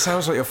it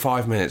sounds like you're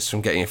 5 minutes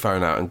from getting your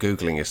phone out and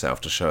Googling yourself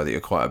to show that you're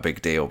quite a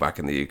big deal back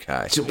in the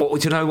UK. Do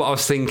you know what I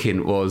was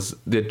thinking was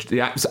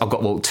I've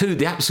got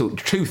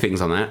two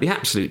things on that. The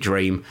absolute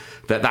dream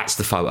that's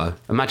the photo.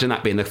 Imagine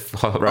that being the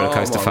roller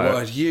coaster oh my photo.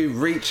 word, you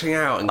reaching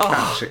out and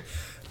catching.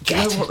 Do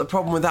you know what the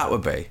problem with that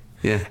would be?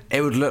 Yeah.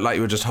 It would look like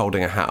you were just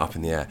holding a hat up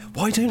in the air.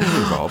 Why don't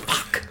you, Rob?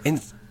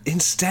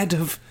 Instead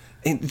of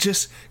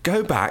just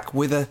go back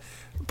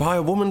buy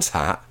a woman's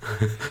hat,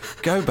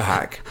 go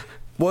back,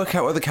 work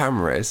out where the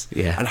camera is,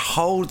 and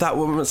hold that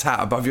woman's hat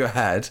above your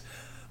head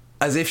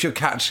as if you're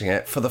catching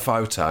it for the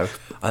photo,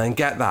 and then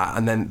get that,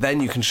 and then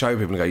you can show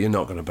people and go, you're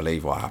not going to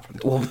believe what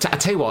happened. Well, I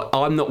tell you what,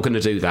 I'm not going to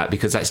do that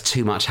because that's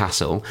too much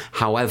hassle.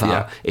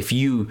 However, if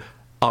you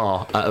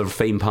are at a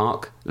theme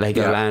park,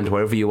 Legoland,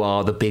 wherever you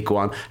are, the big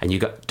one, and you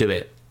do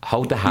it.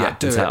 Hold the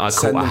hat and say, I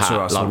caught a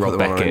hat like Rob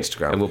Beckett,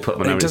 and we'll put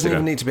them on Instagram. It doesn't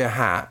even need to be a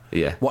hat.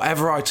 Yeah.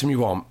 Whatever item you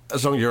want,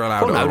 as long as you're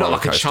allowed. Well, no, on a not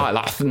like roller a child,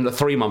 like a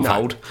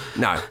 3-month-old.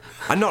 No,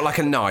 and not like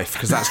a knife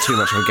because that's too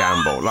much of a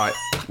gamble. Like,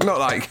 not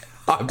like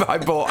I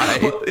bought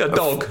a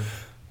dog.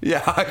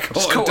 I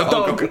caught a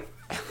dog.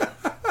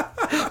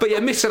 But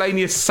yeah,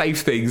 miscellaneous safe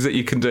things that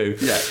you can do.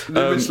 Yeah,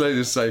 the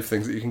miscellaneous safe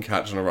things that you can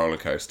catch on a roller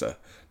coaster.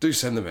 Do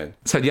send them in.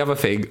 So the other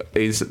thing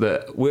is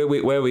that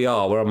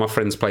where my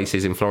friend's place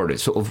is in Florida,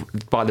 it's sort of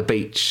by the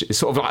beach. It's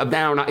sort of like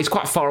now it's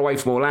quite far away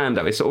from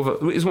Orlando. It's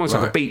almost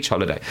like a beach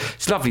holiday.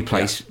 It's a lovely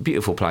place,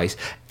 beautiful place.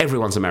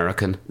 Everyone's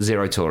American,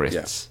 zero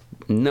tourists.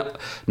 Yeah.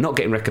 Not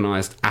getting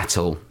recognised at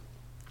all.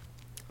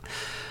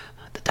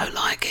 I don't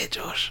like it,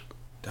 Josh.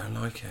 Don't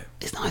like it.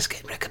 It's nice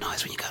getting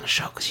recognised when you go on a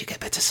shop because you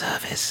get better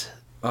service.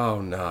 Oh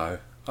no.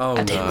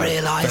 I didn't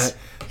realise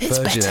it's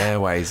Virgin better.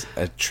 Airways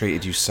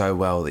treated you so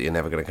well that you're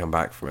never going to come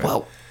back from it.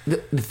 Well,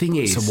 the thing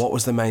is... So what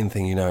was the main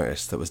thing you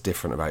noticed that was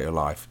different about your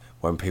life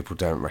when people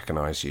don't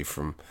recognise you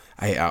from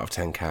 8 out of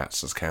 10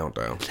 cats as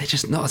Countdown? They're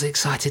just not as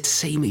excited to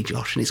see me,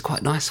 Josh, and it's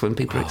quite nice when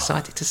people are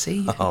excited to see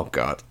you. Oh,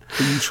 God.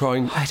 Are you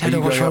trying... I don't know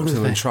what's wrong with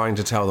them me. and trying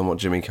to tell them what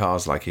Jimmy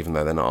Carr's like, even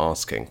though they're not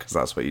asking? Because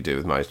that's what you do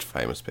with most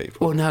famous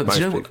people. Well, no, most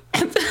do you know what...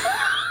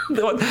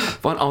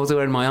 I was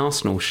wearing my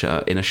Arsenal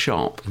shirt in a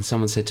shop and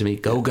someone said to me,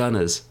 go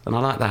Gunners, and I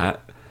like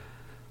that.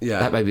 Yeah.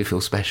 That made me feel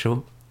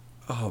special.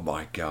 Oh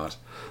my God.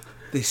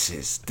 This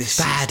is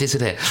bad, isn't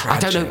it?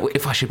 Tragic. I don't know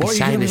if I should be what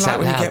saying this out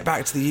when loud. You get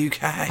back to the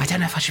UK? I don't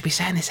know if I should be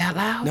saying this out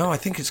loud. No, I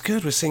think it's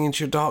good. We're singing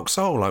to your dark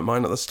soul like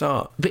mine at the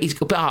start. But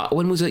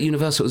when I was at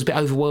Universal, it was a bit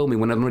overwhelming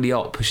when I'm really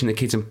up pushing the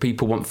kids and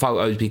people want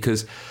photos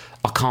because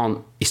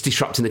it's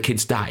disrupting the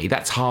kids' day.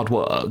 That's hard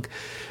work.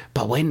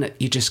 But when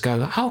you just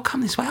go, oh,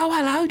 come this way, oh,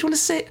 hello, do you want to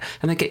sit?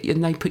 And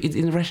they put you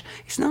in the rest.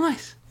 It's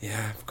nice.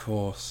 Yeah, of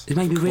course. It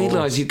made me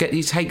realise you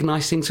take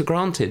nice things for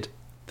granted.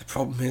 The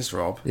problem is,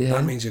 Rob,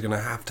 that means you're going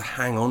to have to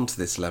hang on to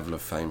this level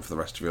of fame for the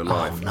rest of your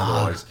life. No.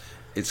 Otherwise,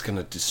 it's going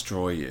to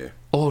destroy you.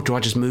 Or do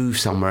I just move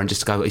somewhere and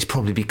just go, it's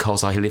probably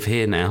because I live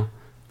here now?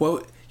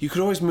 Well, you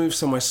could always move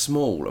somewhere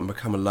small and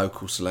become a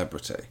local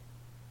celebrity.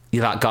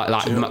 You're that guy,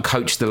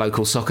 coach the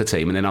local soccer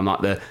team, and then I'm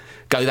like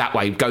go that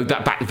way, go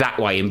back that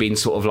way, and being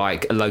sort of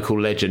like a local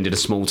legend in a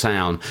small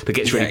town that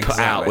gets really put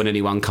out when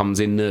anyone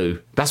comes in new.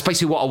 That's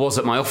basically what I was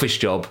at my office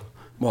job.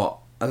 What?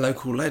 A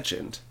local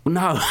legend?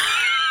 No.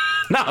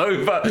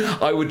 No, but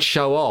I would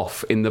show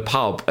off in the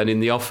pub and in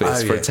the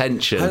office for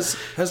attention.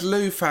 Has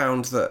Lou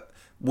found that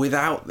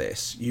without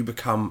this, you've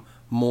become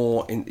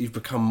more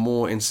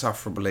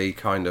insufferably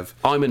kind of...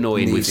 I'm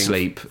annoying with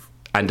sleep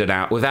and an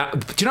out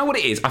without. Do you know what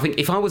it is? I think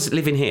if I was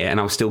living here and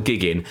I was still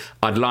gigging,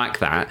 I'd like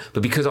that.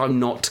 But because I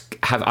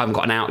haven't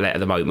got an outlet at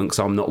the moment because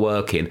I'm not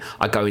working,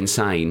 I go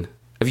insane.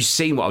 Have you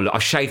seen what I look? I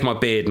shaved my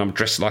beard and I'm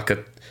dressed like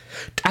a.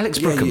 Alex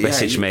Brooker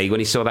messaged me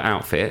when he saw that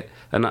outfit,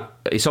 and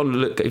it's on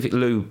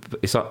Lou.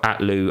 It's at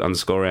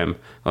Lou_M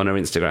on her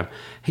Instagram.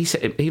 He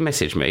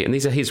messaged me, and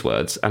these are his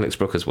words, Alex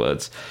Brooker's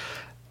words.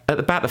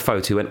 about the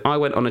photo, when I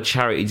went on a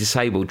charity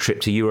disabled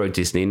trip to Euro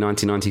Disney in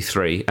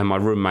 1993, and my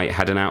roommate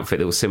had an outfit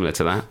that was similar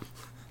to that.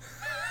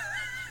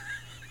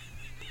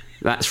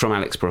 That's from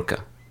Alex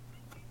Brooker.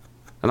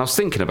 And I was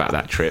thinking about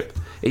that trip.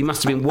 He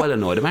must have been well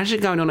annoyed. Imagine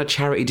going on a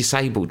charity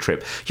disabled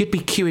trip. You'd be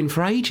queuing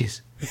for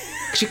ages.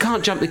 Because you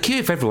can't jump the queue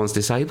if everyone's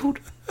disabled.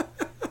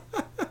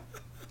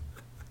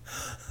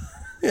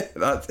 Yeah,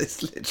 that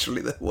is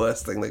literally the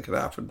worst thing that could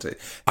happen to you.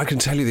 I can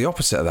tell you the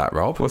opposite of that,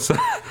 Rob. What's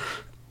that?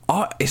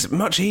 It's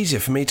much easier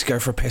for me to go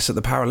for a piss at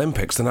the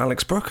Paralympics than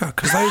Alex Brooker,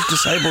 because those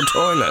disabled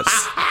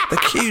toilets, the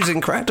queue's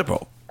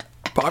incredible.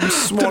 But I'm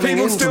swanning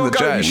into the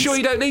gents. You sure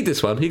you don't need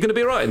this one? You're going to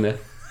be right in there?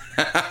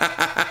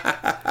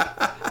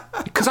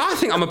 Because I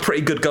think I'm a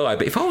pretty good guy,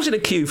 but if I was in a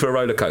queue for a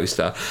roller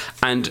coaster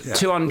and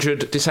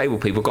 200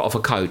 disabled people got off a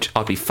coach,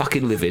 I'd be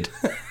fucking livid.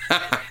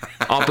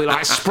 I'd be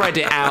like, spread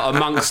it out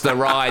amongst the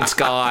rides,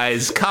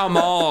 guys. Come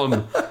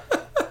on.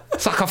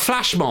 It's like a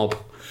flash mob.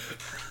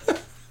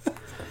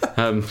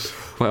 I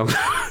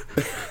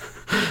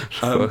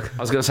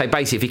was going to say,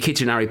 basically, if your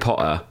kid's in Harry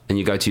Potter and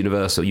you go to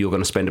Universal, you're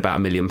going to spend about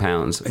 £1 million.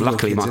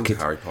 Luckily, my kid,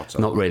 Harry Potter.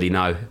 Not really,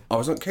 no. I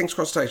was at King's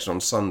Cross Station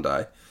on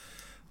Sunday,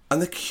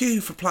 and the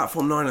queue for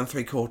platform 9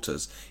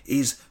 3/4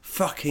 is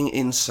fucking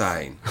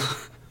insane.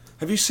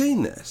 Have you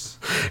seen this?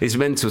 It's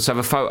mental to have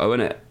a photo,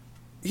 isn't it?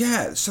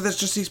 Yeah, so there's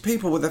just these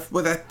people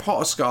with their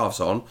Potter scarves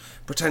on,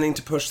 pretending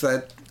to push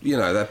their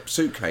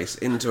suitcase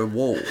into a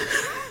wall,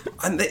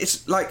 and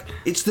it's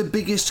the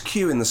biggest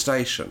queue in the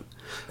station.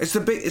 It's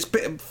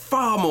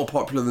far more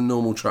popular than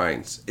normal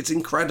trains. It's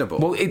incredible.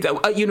 Well,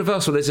 at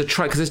Universal, there's a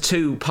train because there's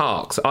two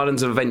parks,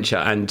 Islands of Adventure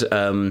and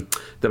the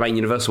main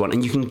Universal one,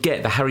 and you can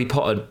get the Harry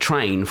Potter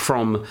train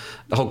from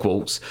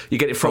Hogwarts. You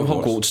get it from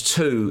Hogwarts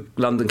to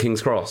London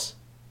King's Cross.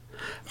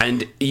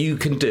 And you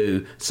can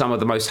do some of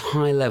the most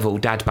high-level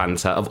dad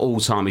banter of all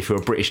time if you're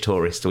a British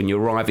tourist. When you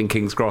arrive in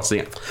King's Cross,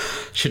 and you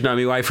should know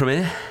me way from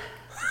here.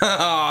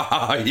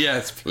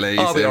 Yes, please.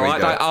 I'll be all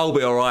right. I'll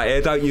be all right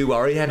here. Don't you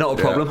worry. Yeah, not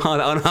a problem. Yeah.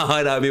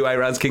 I know my way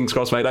around King's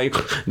Cross, mate.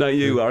 Don't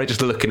you worry.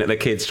 Just looking at the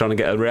kids trying to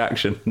get a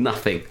reaction.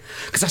 Nothing.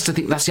 Because that's the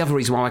thing. That's the other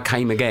reason why I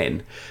came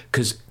again.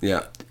 Because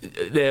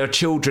there are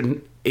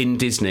children in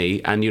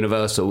Disney and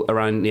Universal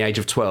around the age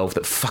of 12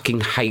 that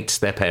fucking hate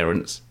their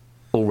parents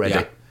already.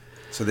 Yeah.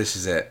 So this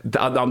is it.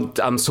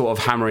 I'm sort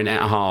of hammering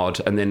it hard,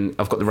 and then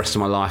I've got the rest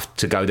of my life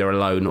to go there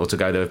alone or to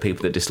go there with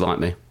people that dislike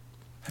me.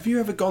 Have you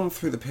ever gone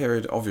through the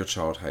period of your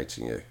child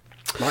hating you?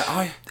 Like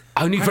I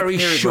only had very a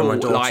period short. when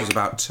my daughter was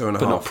about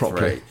 2.5,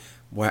 3,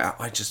 where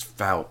I just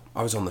felt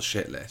I was on the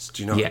shit list.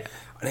 Do you know? Yeah.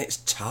 And it's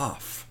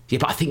tough. Yeah,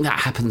 but I think that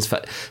happens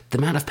for the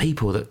amount of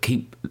people that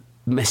keep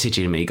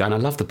messaging me going, I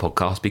love the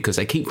podcast, because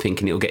they keep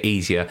thinking it'll get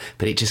easier,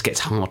 but it just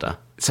gets harder.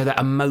 So that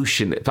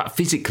emotion, but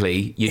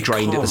physically you're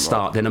drained at the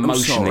start, then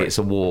emotionally it's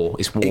a war,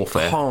 it's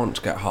warfare. It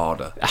can't get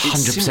harder.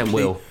 100%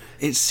 will.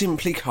 It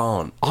simply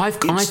can't. I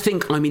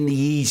think I'm in the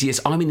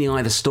easiest. I'm in the eye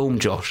of the storm,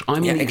 Josh.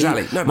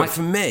 Exactly. But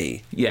for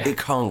me, it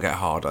can't get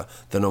harder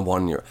than a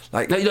 1-year.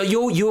 No,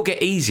 you'll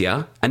get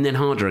easier and then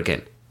harder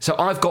again. So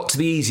I've got to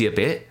the easier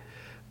bit,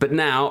 but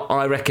now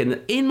I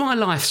reckon in my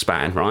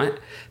lifespan, right,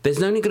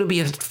 there's only going to be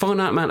a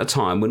finite amount of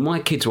time when my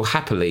kids will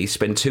happily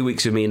spend 2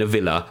 weeks with me in a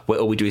villa where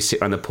all we do is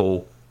sit around the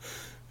pool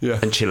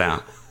and chill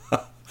out.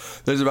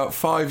 There's about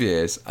 5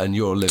 years and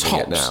you're living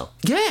it now.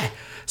 Yeah.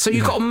 So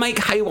you've got to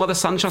make hay while the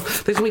sun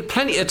shines. There's going to be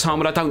plenty of time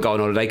when I don't go on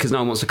holiday because no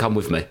one wants to come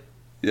with me.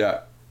 Yeah.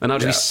 And I'll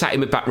just be sat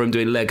in my back room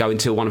doing Lego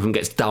until one of them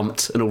gets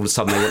dumped and all of a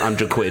sudden they want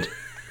 100 quid.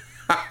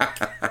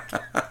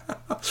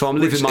 So I'm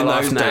living my life now.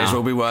 Which in those days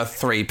will be worth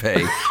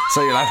 3p.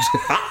 So you'll have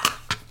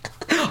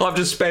to... I've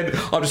just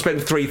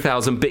spent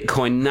 3,000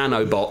 Bitcoin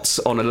nanobots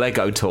on a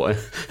Lego toy.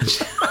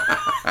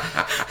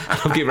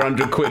 I'll give her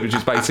 100 quid, which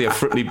is basically a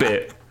Fruity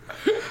bit.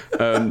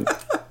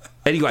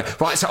 Anyway,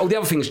 right, so all the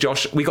other things,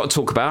 Josh, we got to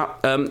talk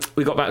about.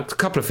 We got about a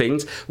couple of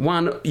things.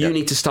 One, you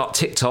need to start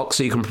TikTok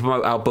so you can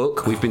promote our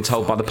book. We've been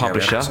told by the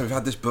publisher. So we've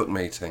had this book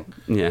meeting.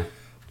 Yeah.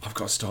 I've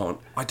got to start.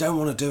 I don't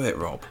want to do it,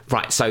 Rob.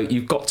 Right, so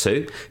you've got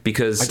to,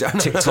 because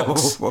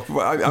TikTok's...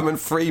 I'm a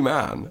free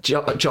man.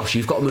 Josh,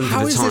 you've got to move with the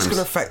times. How is this going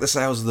to affect the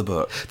sales of the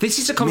book? This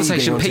is a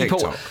conversation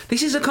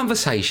This is a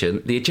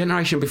conversation the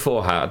generation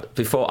before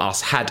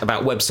us had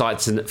about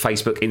websites and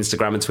Facebook,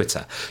 Instagram and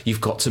Twitter.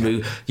 You've got to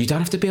move. You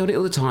don't have to be on it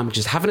all the time.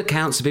 Just have an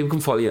account so people can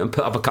follow you and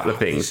put up a couple of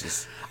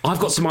things. I've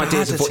got some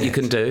ideas of what you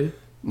can do.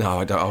 No,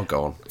 I don't. I'll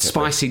go on.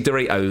 Spicy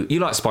Dorito.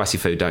 You like spicy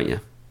food, don't you?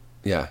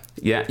 Yeah.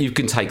 Yeah, you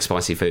can take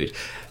spicy food.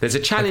 There's a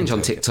challenge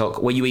on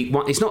TikTok where you eat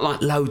one. It's not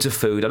like loads of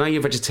food. I know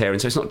you're vegetarian,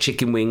 so it's not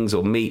chicken wings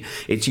or meat.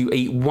 It's you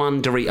eat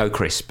one Dorito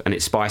crisp and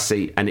it's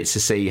spicy, and it's to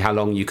see how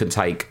long you can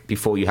take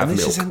before you have milk.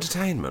 This is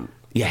entertainment?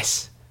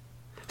 Yes.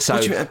 So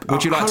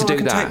would you like to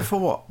do that? Take for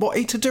what? What,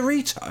 eat a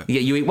Dorito?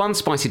 Yeah, you eat one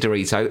spicy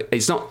Dorito.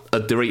 It's not a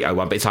Dorito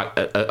one, but it's like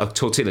a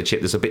tortilla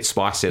chip that's a bit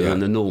spicier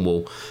than the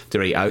normal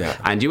Dorito. Yeah.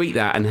 And you eat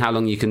that, and how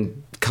long you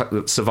can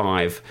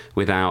survive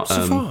without...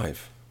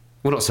 Survive?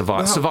 Well, not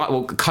survive.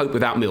 Well, cope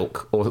without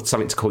milk or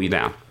something to cool you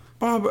down.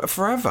 But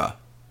forever.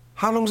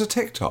 How long's a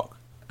TikTok?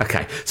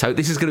 Okay, so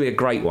this is going to be a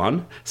great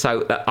one.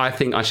 So I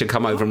think I should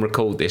come over and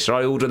record this. Shall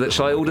I order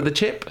the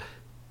chip?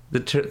 The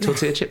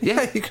tortilla chip?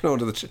 Yeah, you can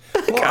order the chip.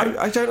 Okay. Well,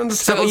 I don't understand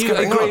So are what's you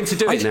going agreeing on. to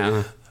do it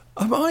now?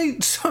 Am I...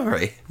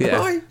 Sorry. Yeah.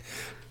 Am I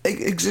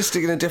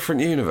existing in a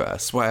different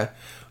universe where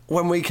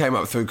when we came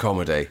up through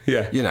comedy,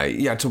 Yeah. you know,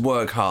 you had to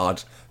work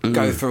hard,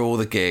 go through all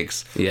the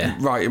gigs, Yeah.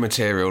 write your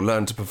material,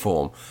 learn to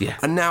perform. Yeah.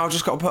 And now I've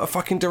just got to put a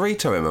fucking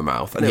Dorito in my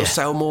mouth and it'll Yeah.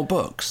 sell more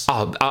books.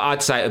 Oh,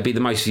 I'd say it would be the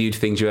most viewed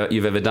thing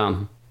you've ever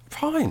done.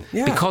 Fine,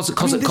 yeah. Because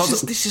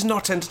this is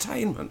not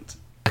entertainment.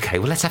 Okay,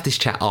 well, let's have this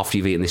chat after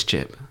you've eaten this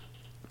chip.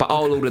 But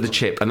I'll order the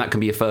chip, and that can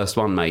be your first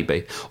one,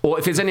 maybe. Or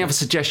if there's any other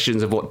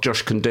suggestions of what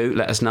Josh can do,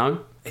 let us know.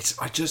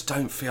 I just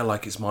don't feel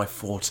like it's my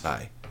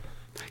forte.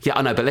 Yeah,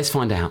 I know, but let's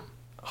find out.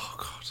 Oh,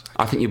 God.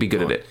 I think you'll be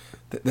good at it.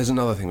 There's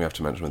another thing we have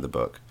to mention with the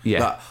book. Yeah.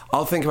 That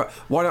I'll think about.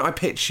 Why don't I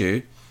pitch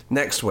you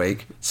next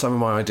week some of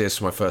my ideas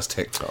for my first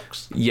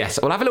TikToks? Yes,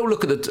 well, have a little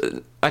look at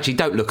the... Actually,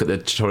 don't look at the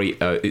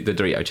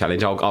Dorito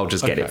challenge. I'll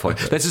just get it for you.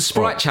 Okay. There's a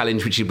Sprite Right.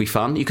 challenge, which would be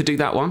fun. You could do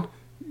that one.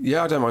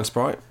 Yeah, I don't mind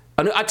Sprite.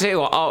 And I tell you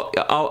what,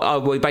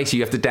 well, basically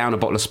you have to down a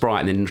bottle of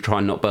Sprite and then try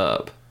and not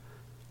burp.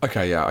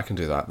 Okay, yeah, I can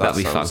do that. That'd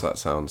be fun. That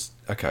sounds...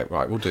 Okay,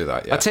 right, we'll do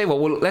that, yeah. I tell you what,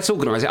 well, let's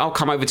organise it. I'll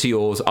come over to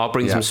yours. I'll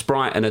bring Yeah. some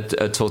Sprite and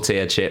a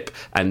tortilla chip,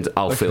 and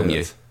I'll film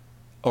you.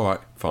 All right,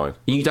 fine.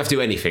 You don't have to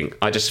do anything.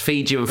 I just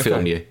feed you and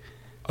film you.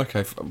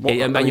 Okay.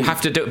 And you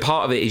have to do...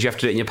 Part of it is you have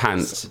to do it in your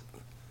pants.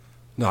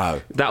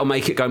 No. That'll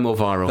make it go more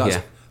viral,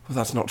 Well,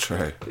 that's not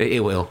true.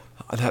 It will.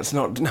 That's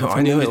not... No,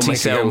 I know it'll Nudity make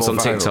it go sells more on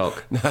viral.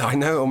 TikTok. No, I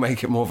know it'll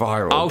make it more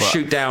viral. I'll but-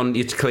 shoot down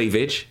your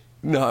cleavage.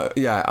 No,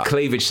 yeah.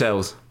 Cleavage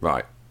sells.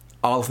 Right.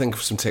 I'll think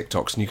of some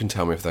TikToks and you can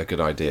tell me if they're good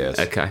ideas.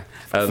 Okay.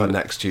 For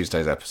next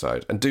Tuesday's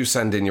episode. And do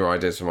send in your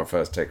ideas for my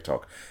first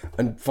TikTok.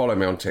 And follow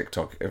me on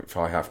TikTok if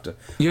I have to.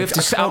 You have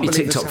to set up your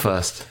TikTok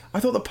first. I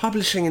thought the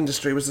publishing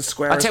industry was the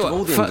squarest of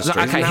all the first-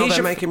 industries. okay, now here's they're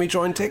your- making me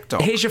join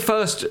TikTok. Here's your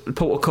first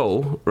port of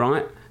call,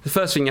 right? The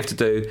first thing you have to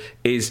do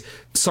is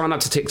sign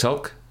up to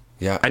TikTok.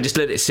 Yeah. And just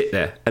let it sit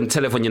there and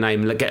tell everyone your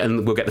name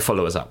and we'll get the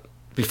followers up.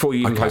 Before you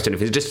even Okay. post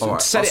anything. Just All right,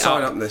 set I'll it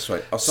sign up. up this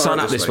week. I'll sign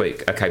up this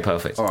week. Okay,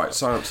 perfect. All right,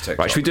 sign up to TikTok.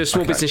 Right, should we do a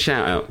small Okay. business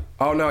shout out?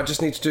 Oh, no, I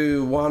just need to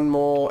do one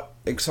more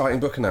exciting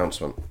book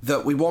announcement.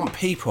 That we want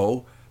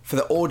people for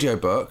the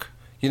audiobook.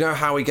 You know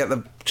how we get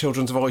the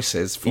children's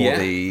voices for Yeah.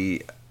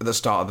 the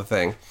start of the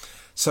thing?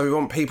 So we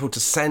want people to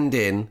send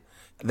in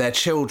their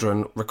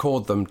children,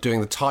 record them doing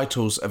the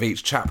titles of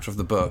each chapter of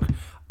the book,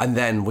 and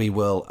then we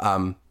will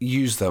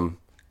use them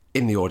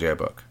in the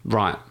audiobook.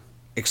 Right.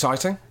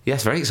 Exciting?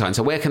 Yes, very exciting.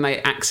 So where can they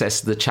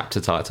access the chapter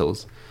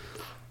titles?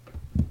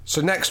 So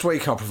next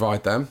week I'll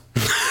provide them.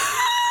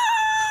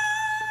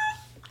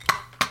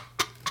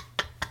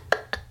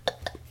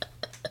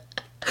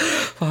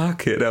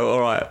 Fuck it. No, all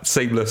right.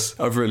 Seamless.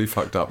 I've really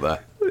fucked up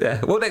there.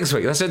 Yeah. Well, next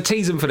week. Let's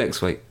tease them for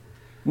next week.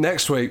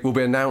 Next week, we'll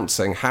be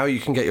announcing how you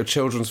can get your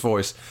children's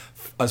voice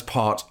as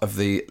part of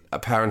the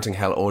Parenting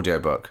Hell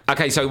audiobook.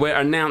 Okay, so we're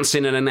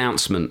announcing an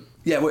announcement.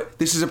 Yeah,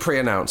 this is a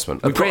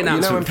pre-announcement. pre-announcement,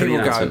 You know when people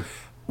pre-announcement. go,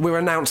 we're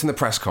announcing the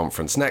press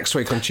conference. Next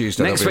week on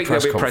Tuesday, Next week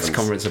there'll there'll be a press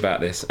conference about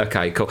this.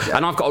 Okay, cool.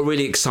 And I've got a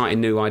really exciting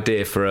new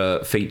idea for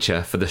a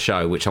feature for the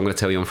show, which I'm going to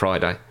tell you on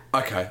Friday.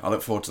 Okay, I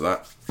look forward to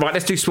that. Right,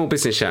 let's do small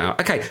business shout out.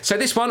 Okay, so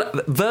this one,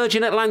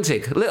 Virgin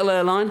Atlantic, little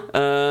airline,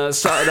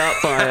 started up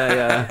by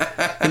a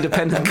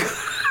independent...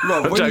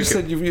 Rob, when you joking.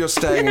 said you're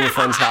staying in your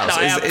friend's house, No,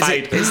 I have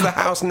paid. is the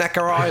house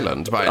Necker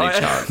Island by any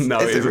chance? No,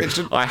 Is it Richard?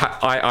 isn't. I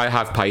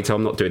have paid, so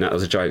I'm not doing that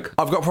as a joke.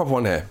 I've got a proper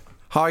one here.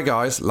 Hi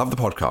guys, love the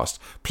podcast.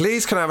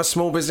 Please can I have a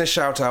small business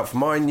shout out for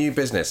my new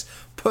business?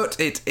 Put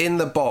it in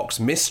the box,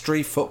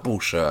 mystery football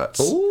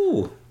shirts.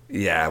 Ooh.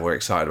 Yeah, we're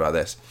excited about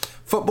this.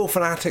 Football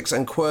fanatics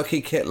and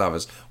quirky kit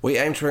lovers, we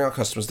aim to bring our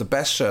customers the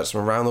best shirts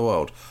from around the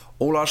world.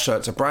 All our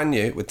shirts are brand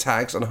new with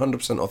tags and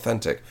 100%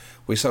 authentic.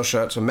 We sell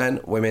shirts for men,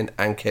 women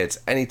and kids.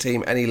 Any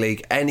team, any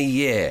league, any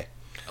year.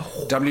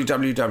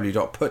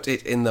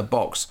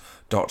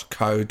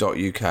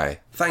 www.putitinthebox.co.uk.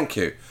 Thank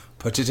you.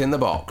 Put it in the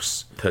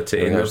box. Put it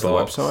in Can we the go to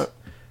box. website?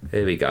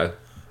 Here we go.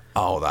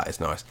 Oh, that is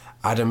nice.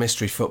 Add a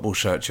mystery football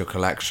shirt to your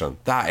collection.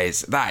 That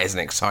is an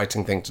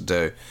exciting thing to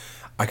do.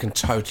 I can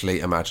totally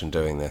imagine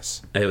doing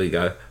this. Here we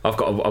go. I've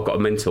got a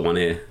mental one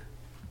here.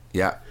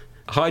 Yeah.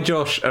 Hi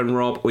Josh and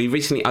Rob, we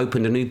recently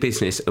opened a new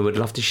business and would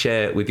love to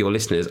share with your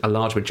listeners a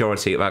large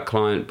majority of our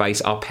client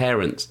base are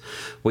parents.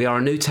 We are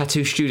a new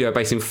tattoo studio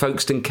based in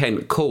Folkestone,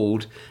 Kent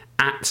called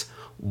at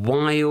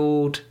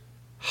Wild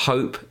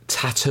Hope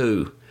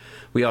Tattoo.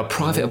 We are a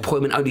private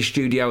appointment-only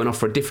studio and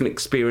offer a different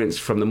experience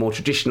from the more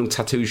traditional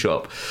tattoo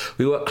shop.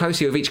 We work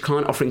closely with each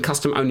client, offering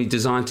custom-only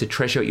design to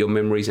treasure your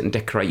memories and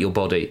decorate your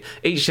body.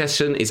 Each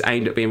session is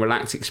aimed at being a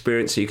relaxed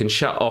experience so you can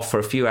shut off for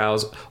a few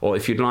hours, or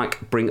if you'd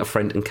like, bring a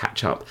friend and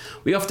catch up.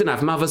 We often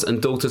have mothers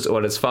and daughters as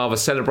well as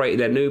fathers celebrating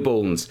their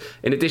newborns.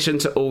 In addition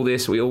to all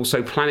this, we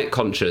also planet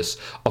conscious,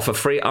 offer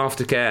free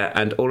aftercare,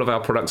 and all of our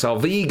products are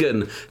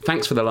vegan.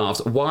 Thanks for the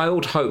laughs.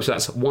 Wild Hope, so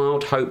that's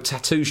Wild Hope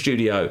Tattoo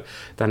Studio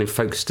down in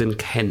Folkestone,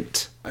 Kent.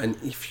 And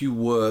if you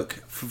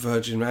work for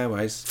Virgin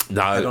Airways,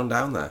 No. head on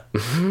down there.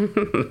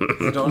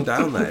 Head on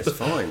down there, it's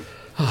fine.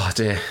 Oh,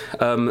 dear.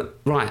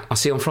 Right, I'll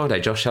see you on Friday,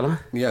 Josh, shall I?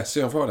 Yeah, see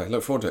you on Friday.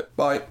 Look forward to it.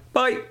 Bye.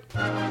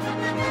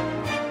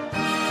 Bye.